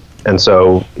test, and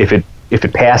so if it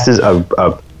passes a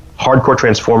hardcore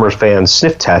Transformers fan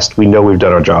sniff test, we know we've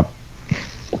done our job.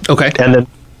 Okay. And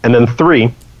then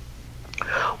 3,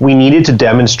 we needed to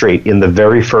demonstrate in the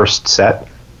very first set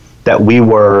that we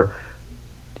were,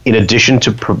 in addition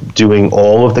to doing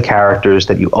all of the characters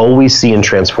that you always see in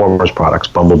Transformers products,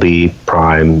 Bumblebee,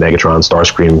 Prime, Megatron,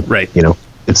 Starscream, right,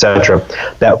 etc.,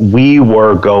 that we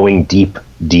were going deep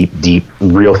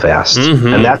real fast.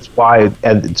 And that's why,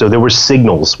 and so there were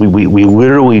signals. We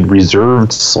literally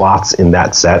reserved slots in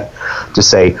that set to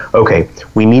say, okay,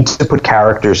 we need to put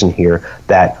characters in here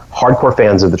that hardcore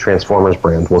fans of the Transformers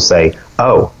brand will say,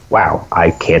 oh, wow,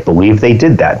 I can't believe they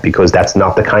did that, because that's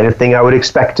not the kind of thing I would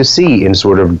expect to see in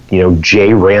sort of,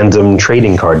 J-random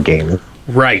trading card game.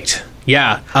 Right.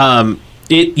 Yeah.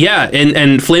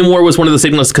 And Flame War was one of the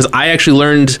signals, because I actually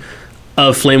learned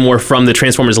of Flame War from the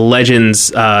Transformers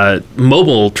Legends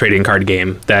mobile trading card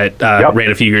game that ran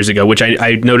a few years ago, which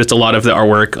I noticed a lot of the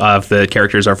artwork of the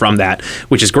characters are from that,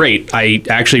 which is great. I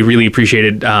actually really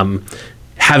appreciated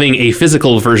having a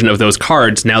physical version of those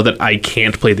cards now that I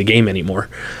can't play the game anymore.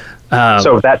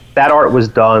 So that art was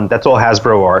done, that's all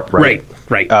Hasbro art, right?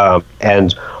 Right.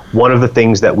 And one of the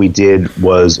things that we did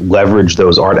was leverage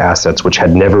those art assets, which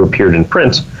had never appeared in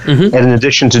print. And in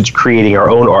addition to creating our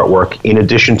own artwork, in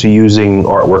addition to using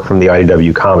artwork from the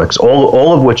IDW comics,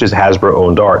 all of which is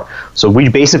Hasbro-owned art. So we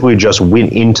basically just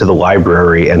went into the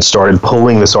library and started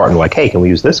pulling this art and like, hey, can we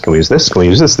use this? Can we use this? Can we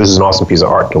use this? This is an awesome piece of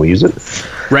art. Can we use it?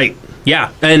 Right.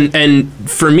 Yeah. And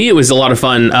for me, it was a lot of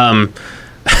fun.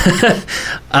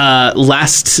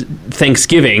 Last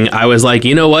Thanksgiving, I was like,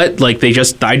 you know what? Like the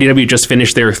IDW just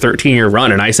finished their 13-year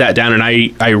run, and I sat down and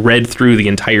I read through the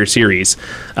entire series.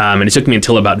 And it took me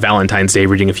until about Valentine's Day,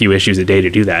 reading a few issues a day to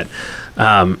do that.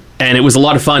 And it was a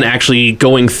lot of fun actually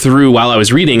going through while I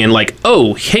was reading and like,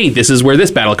 oh, hey, this is where this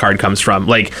battle card comes from.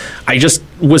 Like, I just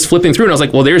was flipping through and I was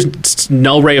like, well, there's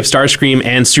Null Ray of Starscream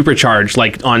and Supercharge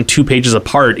like on 2 pages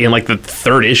apart in like the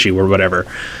 3rd issue or whatever.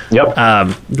 Yep.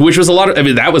 Which was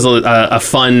that was a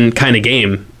fun kind of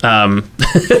game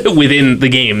within the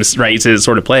games, right, to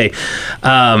sort of play.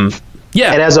 Yeah.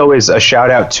 And as always, a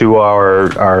shout out to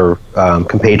our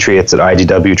compatriots at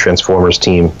IDW Transformers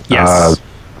team. Yes.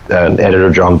 And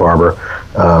editor John Barber.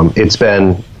 It's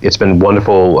been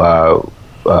wonderful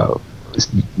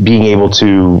being able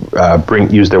to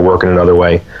use their work in another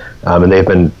way, and they've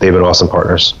been awesome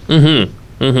partners. And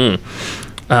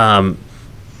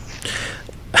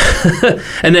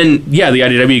then the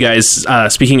IDW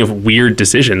guys. Speaking of weird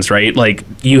decisions, right? Like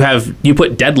you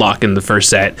put Deadlock in the first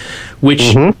set,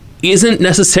 which isn't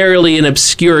necessarily an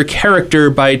obscure character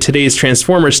by today's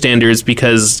Transformers standards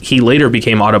because he later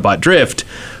became Autobot Drift.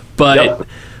 But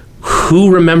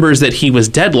who remembers that he was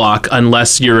Deadlock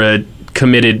unless you're a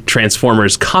committed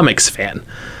Transformers comics fan?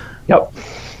 Yep.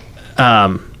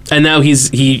 And now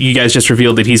you guys just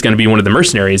revealed that he's going to be one of the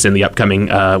mercenaries in the upcoming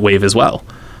wave as well.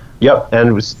 Yep.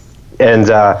 And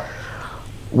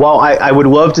while I would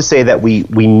love to say that we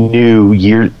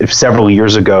knew several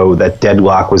years ago that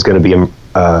Deadlock was going to be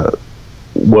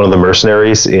one of the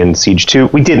mercenaries in Siege 2,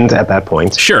 we didn't at that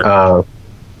point. Sure.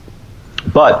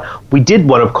 But we did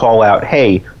want to call out,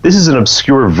 hey, this is an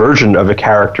obscure version of a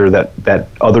character that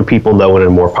other people know in a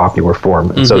more popular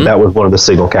form. And so that was one of the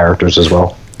signal characters as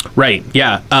well. Right,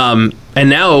 yeah. And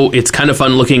now it's kind of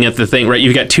fun looking at the thing, right?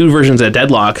 You've got 2 versions of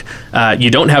Deadlock.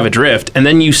 You don't have a Drift. And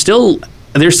then there's still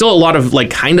a lot of like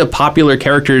kind of popular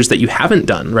characters that you haven't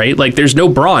done, right? Like there's no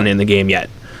Brawn in the game yet.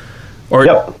 Or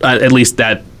at least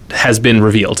that has been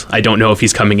revealed. I don't know if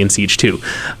he's coming in Siege 2.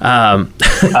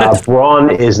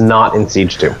 Brawn is not in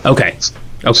Siege 2. Okay.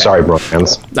 Sorry, Brawn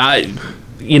fans.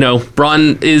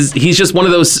 Brawn he's just one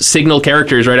of those signal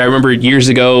characters, right? I remember years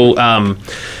ago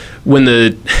when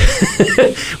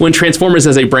when Transformers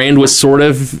as a brand was sort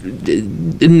of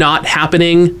not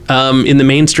happening in the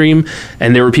mainstream,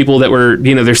 and there were people that were,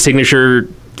 their signature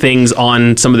things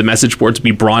on some of the message boards would be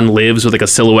Brawn lives with like a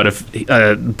silhouette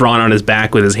of Brawn on his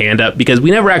back with his hand up, because we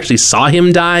never actually saw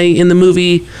him die in the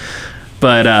movie.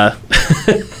 But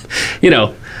this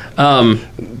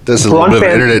is a little bit of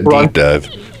internet deep dive.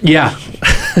 Yeah.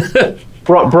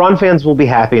 Brawn fans will be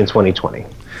happy in 2020.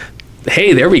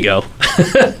 Hey, there we go.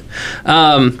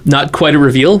 Not quite a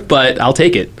reveal, but I'll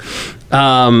take it.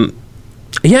 I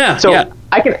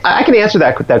can answer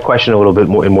that question a little bit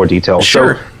more in more detail.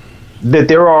 Sure. So, that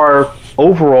there are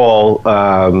overall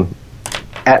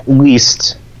at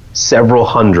least several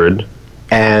hundred,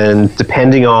 and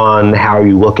depending on how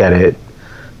you look at it,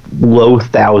 low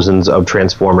thousands of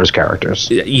Transformers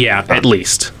characters. Yeah, at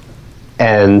least.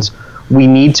 And we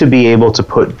need to be able to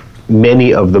put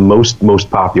many of the most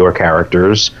popular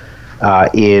characters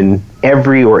in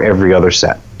every other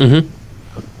set.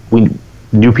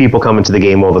 New people come into the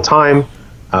game all the time.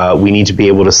 We need to be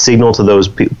able to signal to those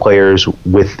players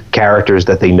with characters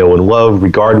that they know and love,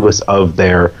 regardless of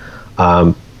their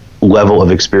level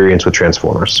of experience with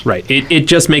Transformers. Right. It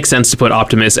just makes sense to put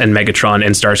Optimus and Megatron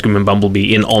and Starscream and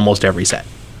Bumblebee in almost every set.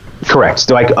 Correct.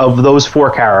 Like, of those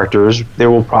 4 characters, there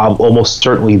will almost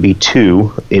certainly be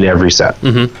 2 in every set.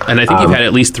 And I think you've had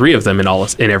at least 3 of them in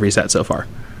every set so far.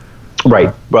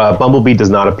 Right. Bumblebee does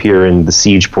not appear in the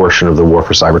Siege portion of the War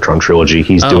for Cybertron trilogy.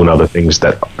 He's doing other things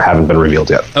that haven't been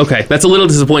revealed yet. Okay. That's a little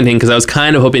disappointing because I was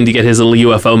kind of hoping to get his little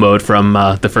UFO mode from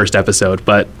the first episode.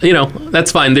 But,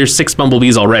 that's fine. There's 6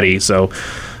 Bumblebees already, so...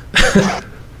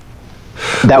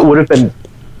 That would have been...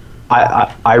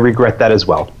 I regret that as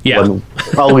well. Yeah.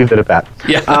 I'll leave it at that.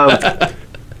 Yeah.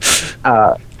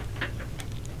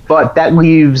 But that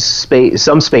leaves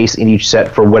some space in each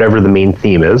set for whatever the main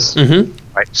theme is.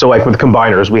 Right? So, like with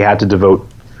combiners, we had to devote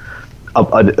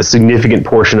a significant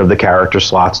portion of the character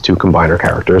slots to combiner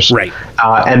characters. Right.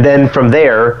 And then from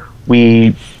there,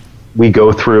 we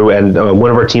go through, and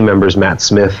one of our team members, Matt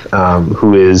Smith,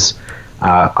 who is,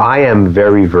 I am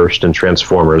very versed in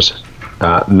Transformers.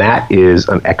 Matt is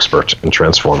an expert in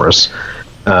Transformers.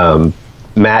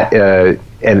 Matt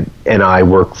and I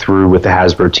work through with the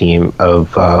Hasbro team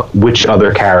of which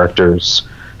other characters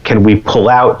can we pull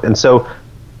out, and so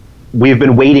we've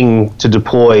been waiting to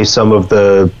deploy some of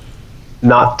the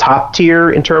not top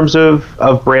tier in terms of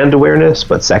brand awareness,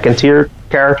 but second tier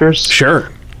characters.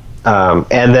 Sure.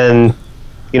 And then,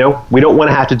 we don't want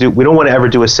to ever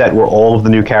do a set where all of the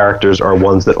new characters are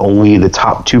ones that only the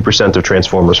top 2% of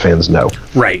Transformers fans know.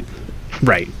 Right.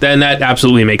 Then that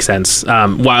absolutely makes sense.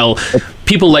 While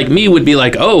people like me would be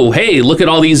like, oh, hey, look at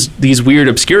all these weird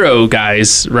Obscuro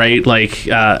guys, right? Like,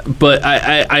 but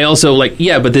I also like,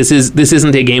 yeah, but this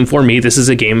isn't a game for me. This is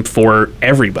a game for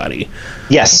everybody.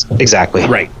 Yes, exactly.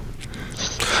 Right.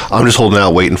 I'm just holding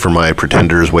out, waiting for my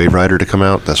Pretenders Wave Rider to come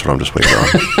out. That's what I'm just waiting on.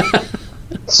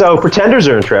 So Pretenders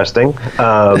are interesting.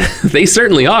 They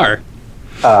certainly are.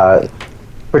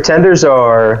 Pretenders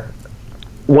are...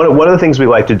 One of the things we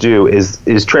like to do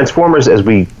is Transformers, as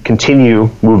we continue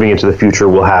moving into the future,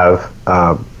 will have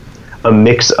a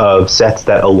mix of sets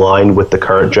that align with the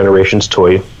current generation's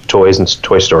toys and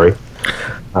Toy Story.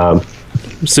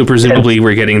 So presumably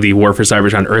we're getting the War for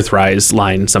Cybertron Earthrise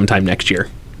line sometime next year.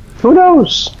 Who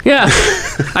knows? Yeah.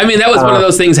 I mean, that was one of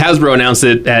those things. Hasbro announced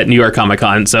it at New York Comic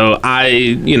Con, so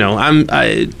I'm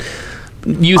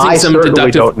using I some certainly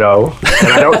deductive... don't know,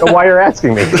 and I don't know why you're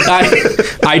asking me.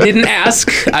 I didn't ask.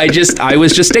 I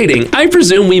was just stating. I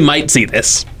presume we might see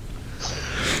this.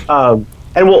 And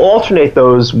we'll alternate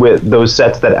those with those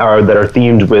sets that are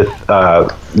themed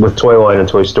with Toy Line and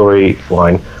Toy Story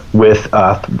line with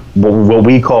what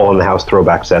we call in the house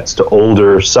throwback sets to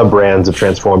older sub-brands of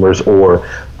Transformers or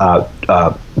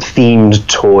themed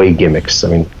toy gimmicks. I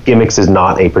mean, gimmicks is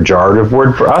not a pejorative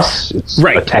word for us. It's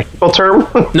a technical term.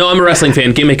 No, I'm a wrestling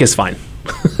fan. Gimmick is fine.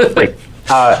 Right.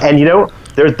 And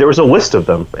there was a list of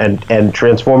them, and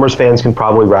Transformers fans can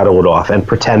probably rattle it off. And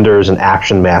Pretenders and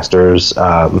Action Masters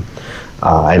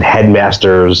and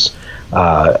Headmasters.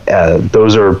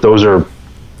 Those are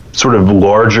sort of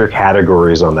larger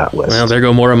categories on that list. Well, there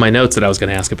go more of my notes that I was going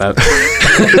to ask about.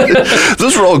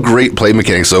 Those were all great play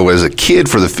mechanics, though, as a kid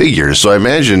for the figures. So I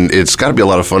imagine it's got to be a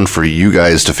lot of fun for you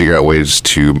guys to figure out ways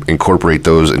to incorporate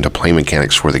those into play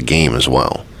mechanics for the game as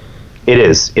well. It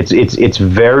is. It's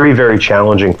very, very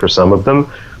challenging for some of them.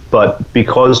 But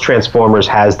because Transformers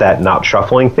has that not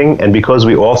shuffling thing, and because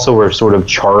we also are sort of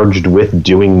charged with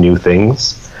doing new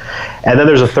things, and then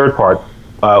there's a third part.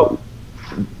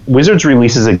 Wizards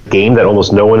releases a game that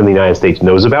almost no one in the United States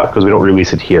knows about because we don't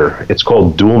release it here. It's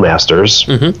called Duel Masters,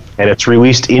 and it's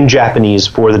released in Japanese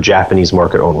for the Japanese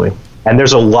market only. And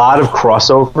there's a lot of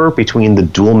crossover between the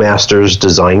Duel Masters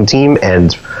design team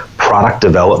and product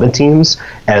development teams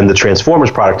and the Transformers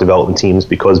product development teams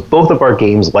because both of our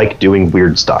games like doing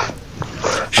weird stuff.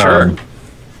 Sure.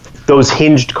 Those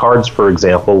hinged cards, for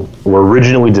example, were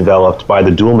originally developed by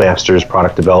the Duel Masters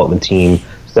product development team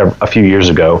a few years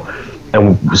ago.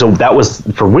 And so that was,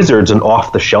 for Wizards, an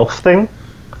off-the-shelf thing.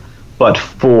 But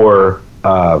for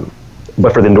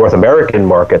the North American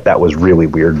market, that was really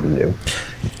weird and new.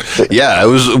 Yeah, it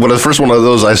was one of the first one of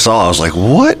those I saw. I was like,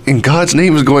 what in God's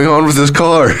name is going on with this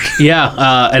card?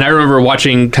 Yeah, and I remember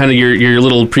watching kind of your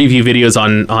little preview videos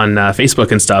on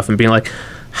Facebook and stuff and being like,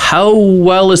 how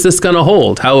well is this going to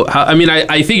hold? How I mean,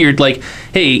 I figured, like,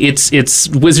 hey, it's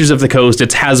Wizards of the Coast,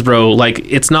 it's Hasbro. Like,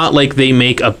 it's not like they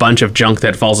make a bunch of junk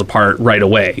that falls apart right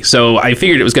away. So I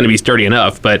figured it was going to be sturdy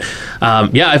enough. But,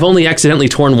 yeah, I've only accidentally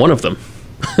torn one of them.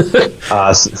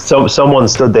 So someone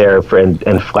stood there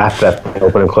and flapped that thing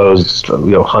open and closed,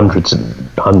 hundreds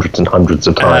and hundreds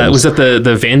of times. Was that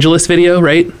the Evangelist video,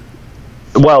 right?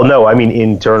 Well, no, I mean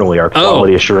internally, our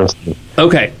quality assurance team.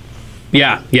 Okay.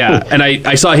 Yeah. And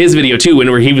I saw his video too,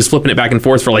 where he was flipping it back and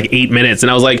forth for like 8 minutes,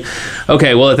 and I was like,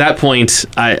 okay, well at that point,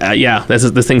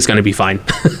 this thing's going to be fine.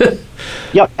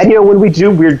 Yeah, and when we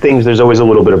do weird things, there's always a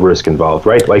little bit of risk involved,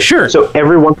 right? Like, sure. So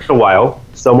every once in a while,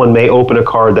 someone may open a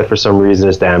card that for some reason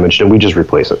is damaged, and we just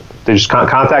replace it. They just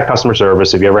contact customer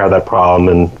service if you ever have that problem,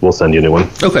 and we'll send you a new one.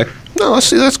 Okay. No,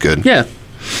 see, that's good. Yeah.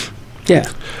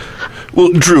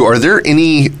 Well, Drew, are there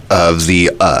any of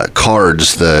the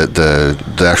cards, the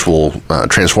actual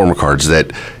Transformer cards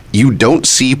that you don't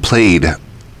see played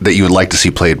that you would like to see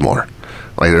played more?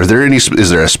 Like, is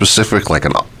there a specific, like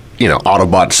an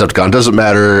Autobot, Decepticon, doesn't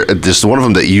matter, just one of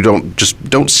them that you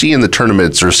don't see in the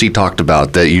tournaments or see talked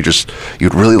about that you'd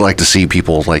really like to see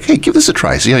people like, hey, give this a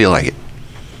try, see how you like it?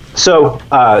 So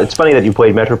it's funny that you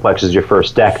played Metroplex as your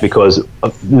first deck because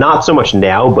not so much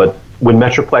now, but when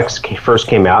Metroplex first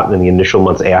came out and in the initial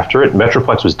months after it,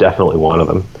 Metroplex was definitely one of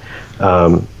them.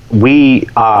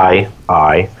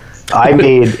 I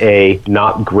made a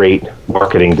not great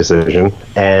marketing decision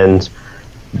and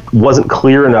wasn't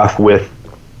clear enough with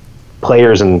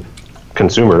players and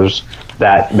consumers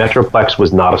that Metroplex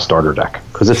was not a starter deck,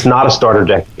 because it's not a starter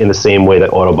deck in the same way that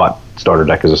Autobot starter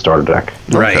deck is a starter deck.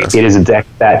 Right. It is a deck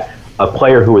that a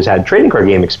player who has had trading card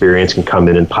game experience can come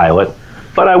in and pilot,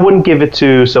 but I wouldn't give it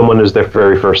to someone as their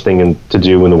very first thing to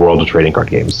do in the world of trading card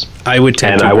games. I would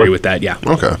tend to agree with that, yeah.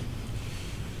 Okay.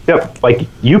 Yep, like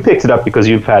you picked it up because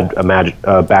you've had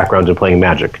a background in playing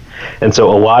Magic, and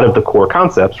so a lot of the core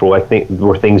concepts were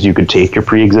things you could take your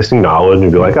pre-existing knowledge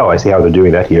and be like, oh, I see how they're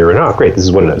doing that here, and oh, great, this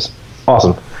is what it is.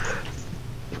 Awesome.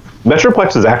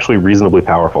 Metroplex is actually reasonably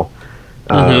powerful,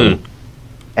 and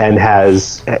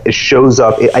it shows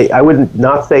up. I would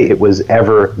not say it was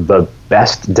ever the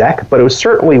best deck, but it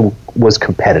certainly was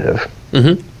competitive.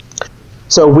 Mm-hmm.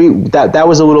 So that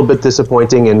was a little bit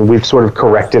disappointing, and we've sort of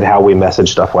corrected how we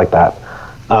message stuff like that.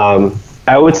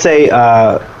 I would say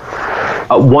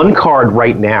one card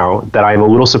right now that I'm a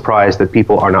little surprised that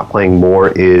people are not playing more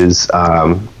is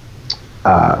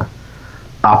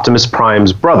Optimus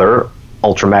Prime's brother,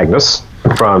 Ultra Magnus,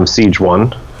 from Siege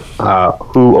 1,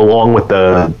 who, along with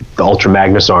the Ultra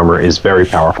Magnus armor, is very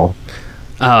powerful.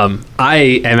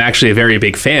 I am actually a very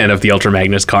big fan of the Ultra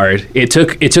Magnus card. It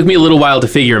took me a little while to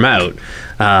figure him out.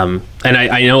 And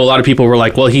I know a lot of people were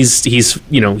like, well, he's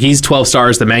 12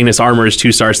 stars. The Magnus armor is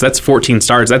 2 stars. So that's 14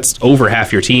 stars. That's over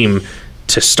half your team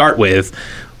to start with.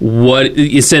 What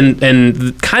is and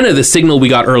kind of the signal we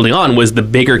got early on was the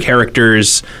bigger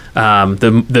characters,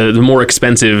 the more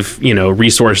expensive,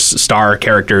 resource star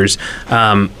characters,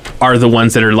 are the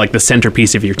ones that are like the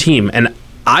centerpiece of your team. And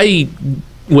I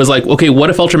was like, okay, what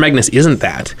if Ultra Magnus isn't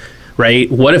that,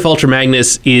 right? What if Ultra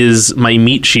Magnus is my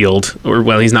meat shield? Or,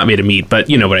 well, he's not made of meat, but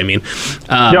you know what I mean.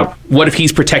 Yep. What if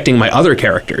he's protecting my other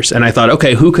characters? And I thought,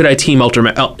 okay, who could I team Ultra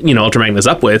Magnus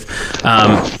up with?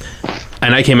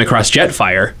 And I came across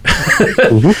Jetfire.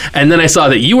 And then I saw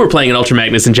that you were playing an Ultra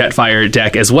Magnus and Jetfire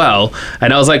deck as well.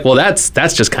 And I was like, well, that's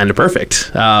just kind of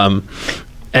perfect.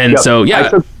 So,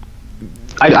 yeah.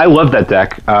 I love that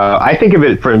deck. I think of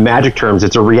it for Magic terms.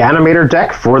 It's a reanimator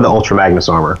deck for the Ultra Magnus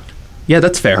armor. Yeah,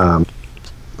 that's fair.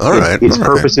 Its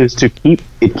purpose is to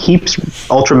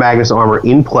keeps Ultra Magnus armor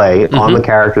in play on the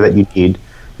character that you need.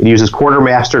 It uses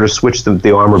Quartermaster to switch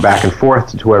the armor back and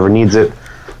forth to whoever needs it.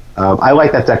 I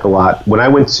like that deck a lot. When I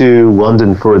went to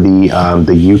London for the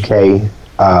UK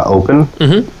Open,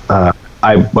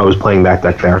 I was playing that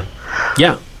deck there.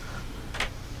 Yeah.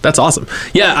 That's awesome.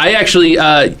 Yeah, I actually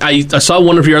I saw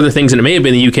one of your other things, and it may have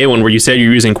been the UK one where you said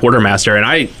you're using Quartermaster, and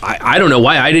I don't know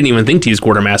why I didn't even think to use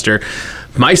Quartermaster.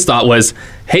 My thought was,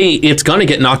 hey, it's going to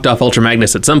get knocked off Ultra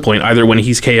Magnus at some point, either when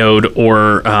he's KO'd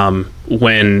or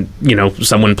when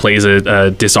someone plays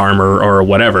a Disarm or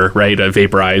whatever, right? A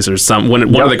Vaporize or one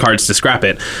of the cards to scrap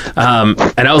it.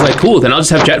 And I was like, cool, then I'll just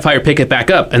have Jetfire pick it back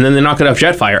up, and then they knock it off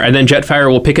Jetfire, and then Jetfire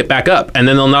will pick it back up, and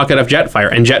then they'll knock it off Jetfire,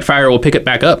 and Jetfire will pick it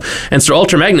back up. And so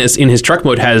Ultra Magnus in his truck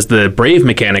mode has the Brave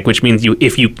mechanic, which means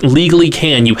if you legally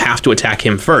can, you have to attack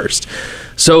him first.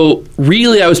 So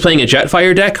really, I was playing a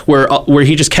Jetfire deck where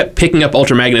he just kept picking up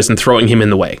Ultra Magnus and throwing him in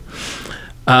the way,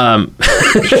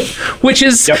 which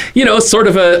is sort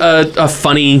of a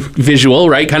funny visual,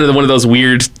 right? Kind of one of those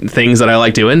weird things that I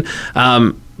like doing.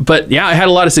 But yeah, I had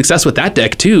a lot of success with that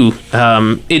deck too.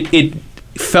 It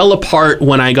fell apart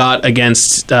when I got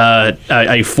against a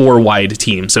 4-wide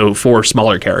team, so 4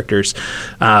 smaller characters,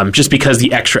 just because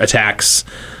the extra attacks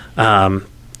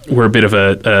were a bit of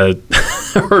a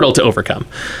hurdle to overcome.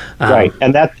 Right,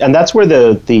 and that's where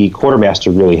the Quartermaster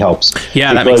really helps.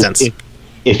 Yeah, that makes sense.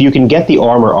 If you can get the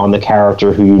armor on the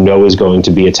character who you know is going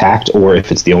to be attacked, or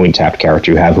if it's the only tapped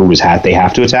character you have they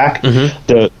have to attack,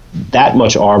 that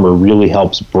much armor really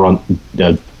helps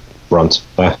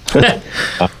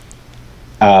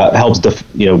helps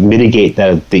mitigate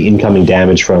the incoming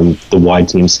damage from the wide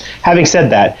teams. Having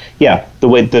said that, yeah, the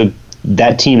way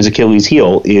that team's Achilles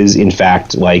heel is in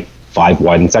fact like 5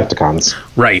 wide Insecticons.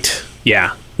 Right.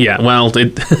 Yeah. Yeah. Well,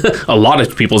 a lot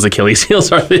of people's Achilles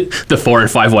heels are the 4 and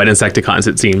 5 wide Insecticons,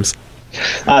 it seems.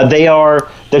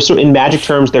 They're sort in Magic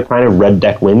terms, they're kind of red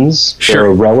deck wins. Sure. They're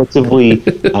a relatively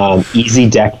easy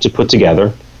deck to put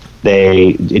together.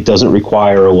 It doesn't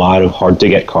require a lot of hard to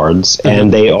get cards,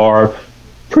 and they are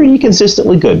pretty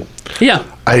consistently good. Yeah.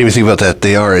 I didn't even think about that.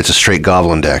 It's a straight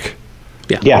Goblin deck.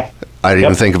 Yeah. I didn't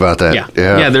even think about that.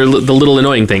 Yeah. They're the little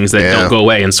annoying things that don't go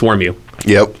away and swarm you.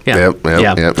 Yep.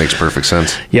 It makes perfect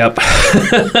sense. Yep.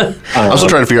 I'm also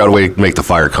trying to figure out a way to make the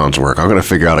fire cons work. I'm going to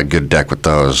figure out a good deck with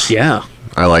those. Yeah.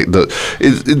 I like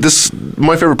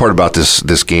my favorite part about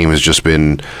this game has just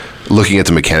been looking at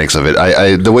the mechanics of it,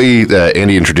 the way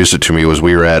Andy introduced it to me was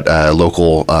we were at a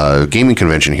local gaming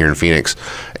convention here in Phoenix,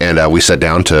 and we sat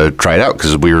down to try it out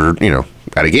because we were,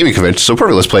 at a gaming convention, so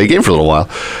perfect, let's play a game for a little while.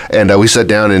 And we sat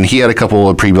down, and he had a couple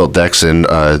of pre-built decks, and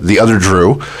the other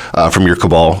Drew from your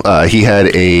Cabal, he had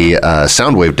a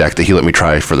Soundwave deck that he let me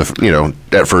try for the,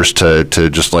 at first to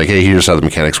just like, hey, here's how the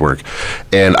mechanics work.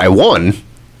 And I won.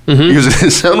 Using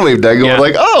his Soundwave deck, and we're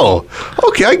like, oh,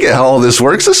 okay, I get how all this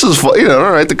works. This is fun.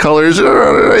 All right, the colors,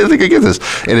 I think I get this.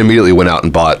 And immediately went out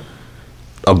and bought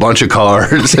a bunch of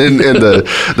cards and the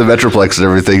Metroplex and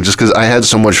everything, just because I had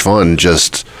so much fun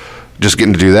just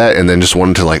getting to do that, and then just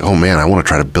wanted to like, oh man, I want to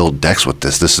try to build decks with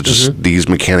this. This is just, these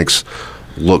mechanics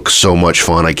look so much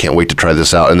fun. I can't wait to try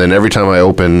this out. And then every time I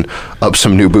open up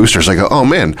some new boosters, I go, oh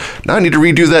man, now I need to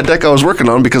redo that deck I was working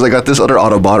on because I got this other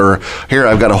Autobot, or here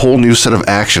I've got a whole new set of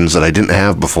actions that I didn't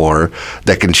have before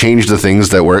that can change the things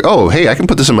that were, oh, hey, I can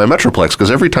put this in my Metroplex because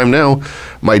every time now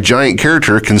my giant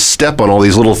character can step on all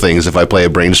these little things if I play a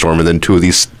Brainstorm and then two of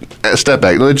these step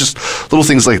back. Just little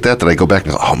things like that I go back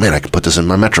and go, oh man, I can put this in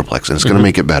my Metroplex and it's going to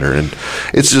make it better. And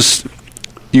it's just,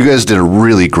 you guys did a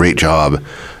really great job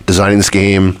designing this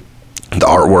game, the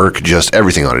artwork, just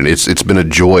everything on it. It's been a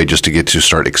joy just to get to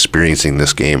start experiencing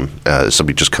this game,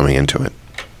 somebody just coming into it.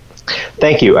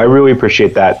 Thank you. I really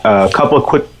appreciate that. A couple of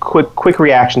quick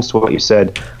reactions to what you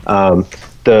said. The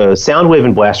Soundwave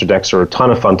and Blaster decks are a ton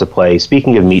of fun to play.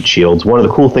 Speaking of meat shields, one of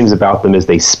the cool things about them is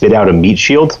they spit out a meat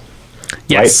shield.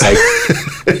 Yes.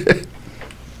 Right?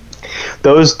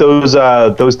 Those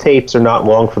tapes are not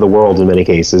long for the world in many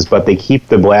cases, but they keep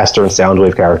the Blaster and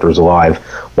Soundwave characters alive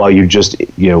while you just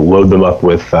load them up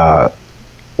with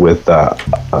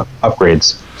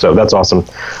upgrades. So that's awesome.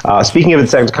 Speaking of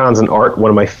Insecticons and art, one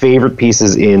of my favorite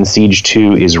pieces in Siege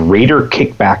 2 is Raider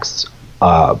Kickback's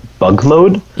bug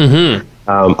mode.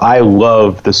 I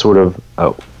love the sort of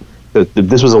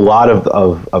this was a lot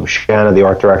of Shanna, the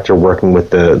art director, working with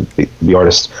the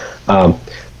artist.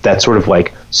 That sort of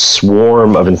like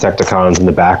swarm of Insecticons in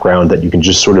the background that you can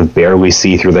just sort of barely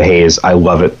see through the haze. I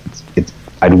love it.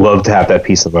 I'd love to have that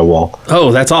piece on my wall.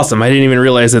 Oh, that's awesome. I didn't even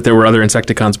realize that there were other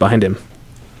Insecticons behind him.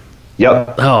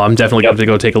 Yep. Oh, I'm definitely going to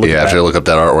go take a look at that. Yeah, I have to look up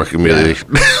that artwork immediately.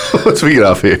 Let's get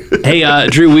off here. Hey,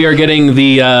 Drew, we are getting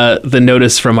the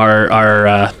notice from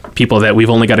our people that we've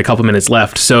only got a couple minutes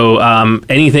left. So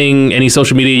any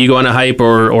social media you go on a hype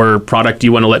or product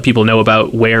you want to let people know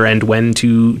about where and when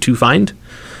to find?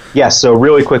 Yes, so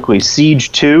really quickly,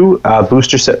 Siege 2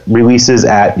 booster set releases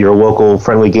at your local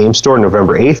friendly game store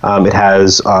November 8th. It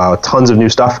has tons of new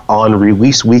stuff. On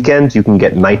release weekend, you can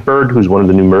get Nightbird, who's one of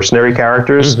the new mercenary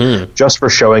characters, just for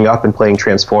showing up and playing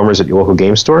Transformers at your local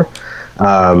game store.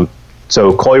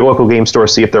 So call your local game store,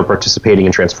 see if they're participating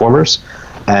in Transformers.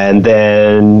 And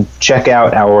then check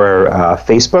out our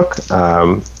Facebook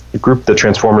group, the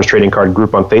Transformers Trading Card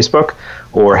group on Facebook,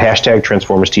 or hashtag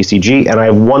Transformers TCG. And I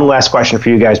have one last question for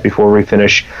you guys before we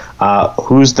finish.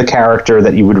 Who's the character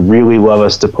that you would really love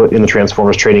us to put in the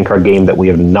Transformers Trading Card game that we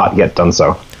have not yet done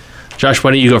so? Josh,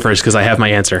 why don't you go first, because I have my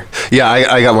answer. Yeah,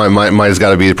 I got mine's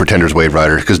got to be the Pretender's Wave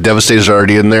Rider, because Devastator's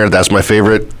already in there. That's my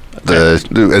favorite.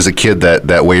 As a kid,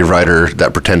 that Wave Rider,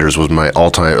 that Pretenders was my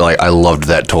all-time, I loved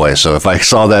that toy. So if I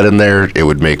saw that in there, it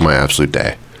would make my absolute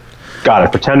day. Got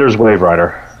it. Pretender's Wave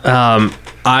Rider.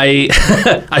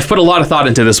 I've put a lot of thought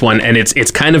into this one, and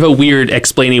it's kind of a weird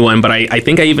explainy one, but I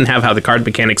think I even have how the card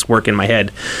mechanics work in my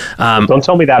head. Don't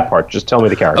tell me that part. Just tell me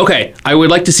the character. Okay. I would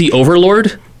like to see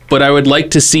Overlord, but I would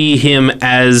like to see him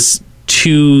as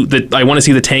I want to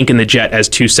see the tank and the jet as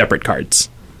two separate cards.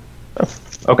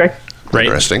 Okay. Right.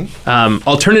 Interesting.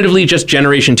 Alternatively, just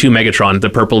Generation 2 Megatron, the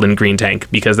purple and green tank,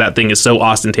 because that thing is so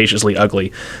ostentatiously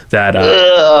ugly that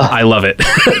I love it. Did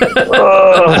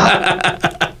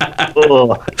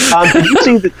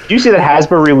you see that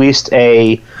Hasbro released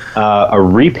a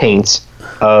repaint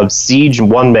of Siege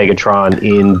 1 Megatron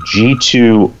in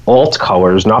G2 alt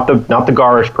colors, not the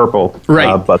garish purple,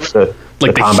 right? But the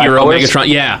hero colors. Megatron.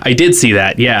 Yeah, I did see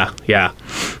that. Yeah.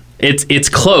 It's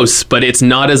close, but it's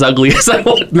not as ugly as I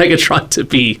want Megatron to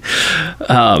be.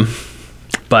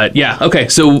 But yeah, okay.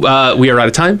 So we are out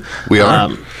of time. We are.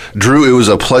 Drew, it was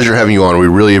a pleasure having you on. We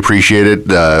really appreciate it.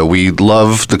 We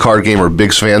love the card game. We're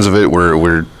big fans of it.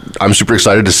 I'm super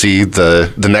excited to see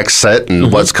the next set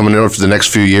and what's coming in for the next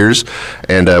few years.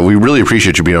 And we really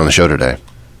appreciate you being on the show today.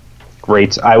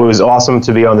 Great. It was awesome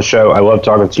to be on the show. I love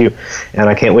talking to you, and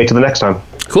I can't wait till the next time.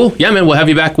 Cool. Yeah, man. We'll have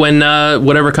you back when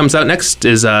whatever comes out next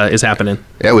is happening.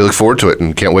 Yeah, we look forward to it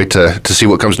and can't wait to see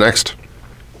what comes next.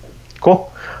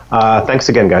 Cool. Thanks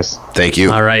again, guys. Thank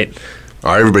you. All right.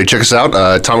 All right, everybody, check us out,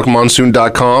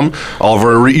 atomicmonsoon.com, all of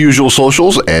our usual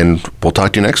socials, and we'll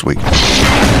talk to you next week.